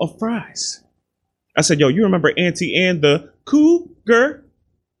pile of fries. I said, yo, you remember Auntie Anne the cougar?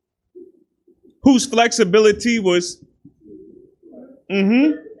 Whose flexibility was,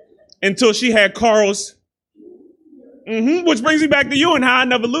 until she had Carl's, which brings me back to you and how I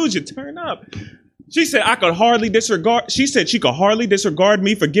never lose you. Turn up. She said she could hardly disregard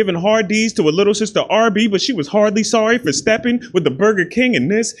me for giving hard D's to a little sister RB, but she was hardly sorry for stepping with the Burger King,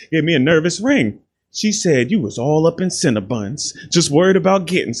 and this gave me a nervous ring. She said you was all up in Cinnabons, just worried about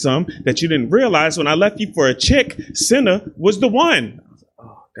getting some, that you didn't realize when I left you for a chick, Cinna was the one.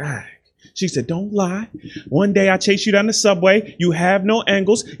 Oh, God. She said, don't lie. One day I chased you down the subway. You have no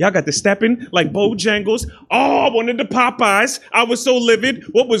angles. Y'all got to stepping like Bojangles. Oh, I wanted the Popeyes. I was so livid.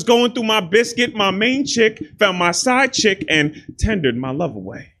 What was going through my biscuit? My main chick found my side chick and tendered my love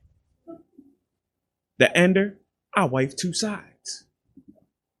away. The ender, I wifed two sides.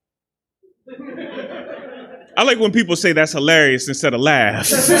 I like when people say that's hilarious instead of laugh.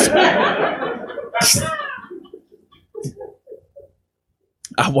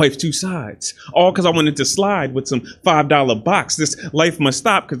 I wifed two sides, all because I wanted to slide with some $5 box. This life must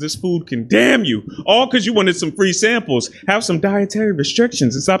stop because this food can damn you. All because you wanted some free samples, have some dietary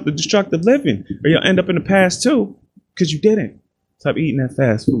restrictions, and stop the destructive living, or you'll end up in the past too, because you didn't. Stop eating that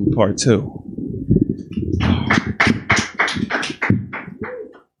fast food, part 2.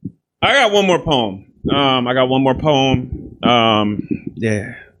 I got one more poem.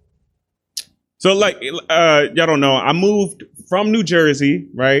 Yeah. So y'all don't know, I moved from New Jersey,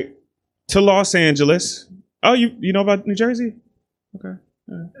 right, to Los Angeles. Oh, you know about New Jersey? Okay.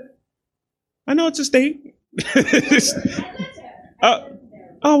 I know it's a state.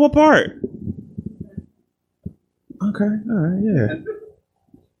 Oh, what part? Okay, all right, yeah.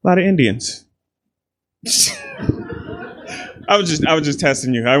 A lot of Indians. I was just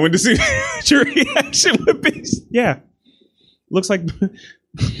testing you. I wanted to see what your reaction would be. Yeah. Looks like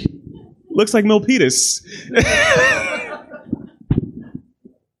Milpitas.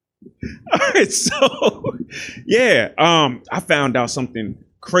 All right, so yeah, I found out something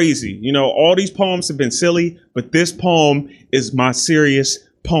crazy. You know, all these poems have been silly, but this poem is my serious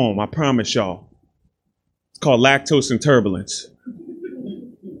poem. I promise y'all. It's called Lactose and Turbulence.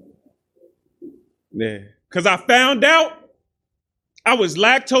 Yeah, because I found out I was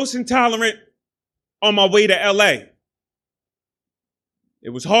lactose intolerant on my way to LA. It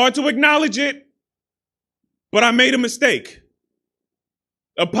was hard to acknowledge it, but I made a mistake.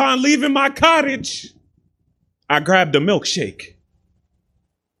 Upon leaving my cottage, I grabbed a milkshake.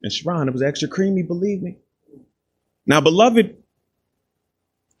 And Sharon, it was extra creamy, believe me. Now, beloved,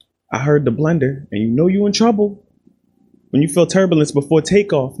 I heard the blender, and you know you in trouble when you feel turbulence before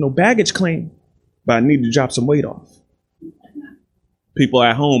takeoff. No baggage claim, but I need to drop some weight off. People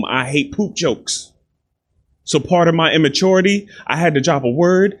at home, I hate poop jokes. So part of my immaturity, I had to drop a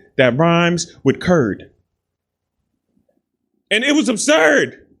word that rhymes with curd. And it was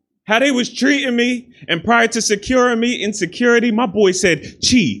absurd how they was treating me. And prior to securing me in security, my boy said,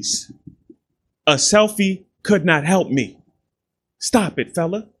 cheese. A selfie could not help me. Stop it,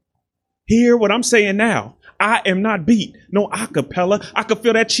 fella. Hear what I'm saying now. I am not beat. No acapella. I could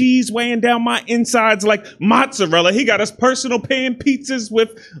feel that cheese weighing down my insides like mozzarella. He got us personal pan pizzas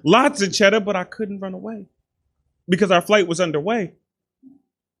with lots of cheddar, but I couldn't run away because our flight was underway.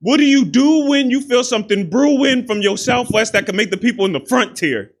 What do you do when you feel something brewing from your Southwest that can make the people in the front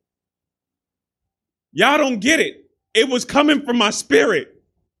tier? Y'all don't get it. It was coming from my spirit.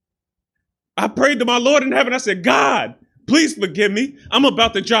 I prayed to my Lord in heaven. I said, God, please forgive me. I'm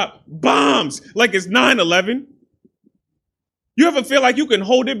about to drop bombs like it's 9/11. You ever feel like you can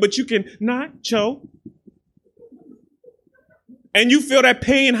hold it, but you can not choke? And you feel that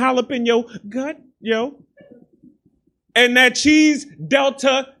pain holl up in your gut, yo? And that cheese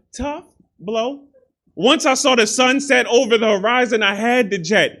delta tough blow. Once I saw the sunset over the horizon, I had to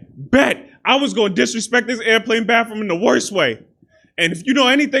jet Bet I was going to disrespect this airplane bathroom in the worst way. And if you know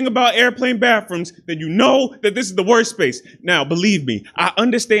anything about airplane bathrooms, then you know that this is the worst space. Now, believe me, I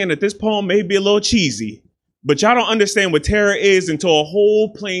understand that this poem may be a little cheesy, but y'all don't understand what terror is until a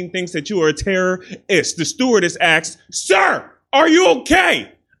whole plane thinks that you are a terrorist. The stewardess asked, "Sir, are you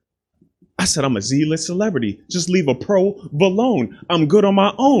okay?" I said, "I'm a Z-list celebrity. Just leave a pro alone. I'm good on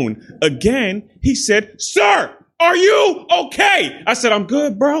my own." Again, he said, "Sir, are you okay?" I said, "I'm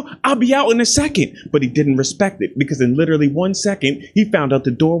good, bro. I'll be out in a second." But he didn't respect it because in literally 1 second, he found out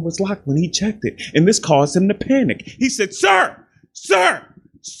the door was locked when he checked it. And this caused him to panic. He said, "Sir,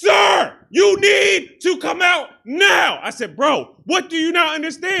 you need to come out now." I said, "Bro, what do you not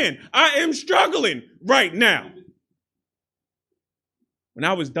understand? I am struggling right now." When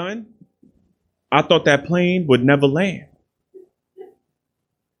I was done, I thought that plane would never land.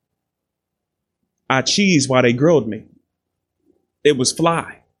 I cheesed while they grilled me. It was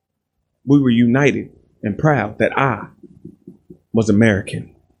fly. We were united and proud that I was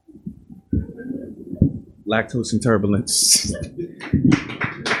American. Lactose intolerance.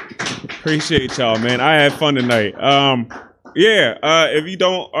 Appreciate y'all, man. I had fun tonight. If you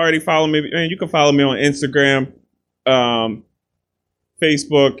don't already follow me, man, you can follow me on Instagram,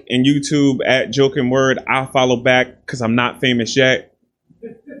 Facebook, and YouTube at Joking Word. I'll follow back because I'm not famous yet.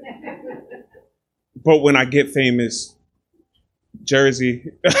 But when I get famous,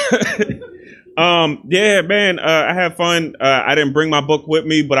 Jersey. I had fun. I didn't bring my book with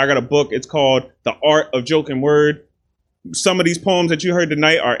me, but I got a book. It's called The Art of Joking Word. Some of these poems that you heard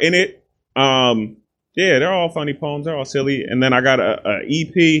tonight are in it. They're all funny poems. They're all silly. And then I got a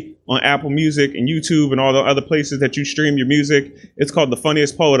EP on Apple Music and YouTube and all the other places that you stream your music. It's called The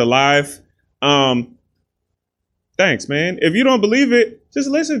Funniest Poet Alive. Thanks, man. If you don't believe it, just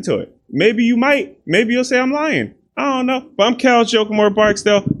listen to it. Maybe you might. Maybe you'll say I'm lying. I don't know. But I'm Cal Joking Word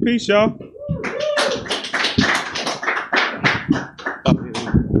Barksdale. Peace, y'all.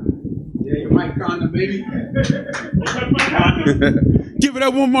 Yeah, your mic condom, baby. Give it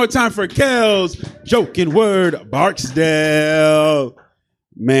up one more time for Kel's Joking Word Barksdale.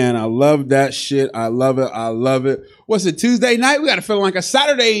 Man, I love that shit. I love it. I love it. What's it, Tuesday night? We got to feel like a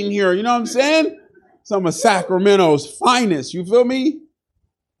Saturday in here. You know what I'm saying? Some of Sacramento's finest. You feel me?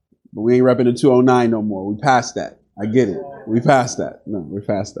 But we ain't repping the 209 no more. We passed that. I get it. We passed that. No, we're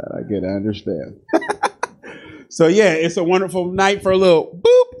past that. I get it. I understand. So, yeah, it's a wonderful night for a little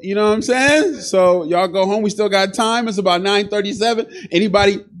boop. You know what I'm saying? So, y'all go home. We still got time. It's about 9:37.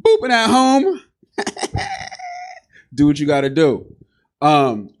 Anybody booping at home? Do what you got to do.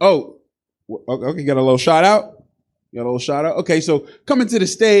 Okay, got a little shout out. Got a little shout out. Okay, so coming to the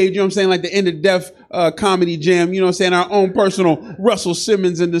stage, you know what I'm saying, like the End of Death comedy jam, you know what I'm saying, our own personal Russell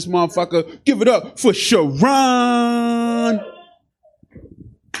Simmons in this motherfucker. Give it up for Sharon.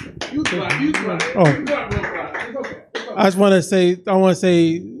 I just want to say, I want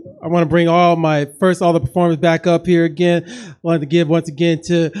to bring all the performers back up here again. I wanted to give once again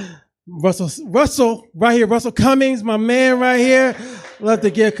to Russell right here, Russell Cummings, my man right here. Love to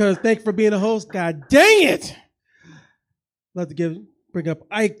give, because thank you for being a host. God dang it. Love to bring up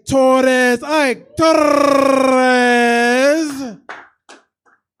Ike Torres. Ike Torres.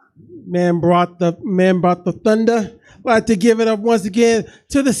 Man brought the thunder. Like to give it up once again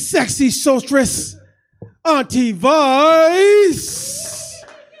to the sexy sorceress, Auntie Vice.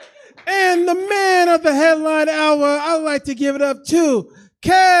 And the man of the headline hour, I like to give it up to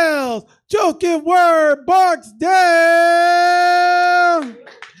Kel's Joking Word Barksdale.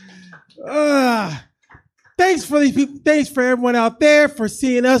 Thanks for these people. Thanks for everyone out there for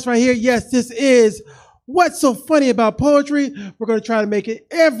seeing us right here. Yes, this is What's So Funny About Poetry. We're going to try to make it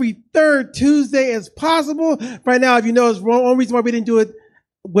every third Tuesday as possible. Right now, if you know, the only reason why we didn't do it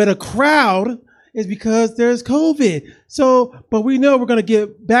with a crowd is because there's COVID. So, but we know we're going to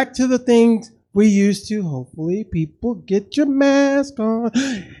get back to the things we used to. Hopefully, people get your mask on,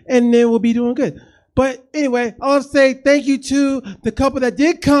 and then we'll be doing good. But anyway, I'll say thank you to the couple that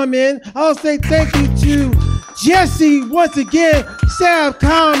did come in. I'll say thank you to Jesse once again, Sab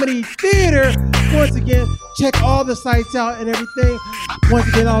Comedy Theater. Once again, check all the sites out and everything. Once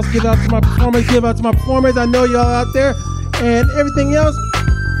again, I'll give out to my performers. I know y'all out there. And everything else,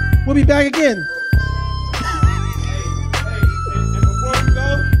 we'll be back again.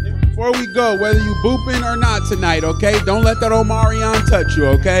 Before we go, whether you booping or not tonight, okay? Don't let that Omarion touch you,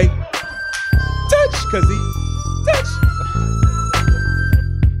 okay? Touch, because he...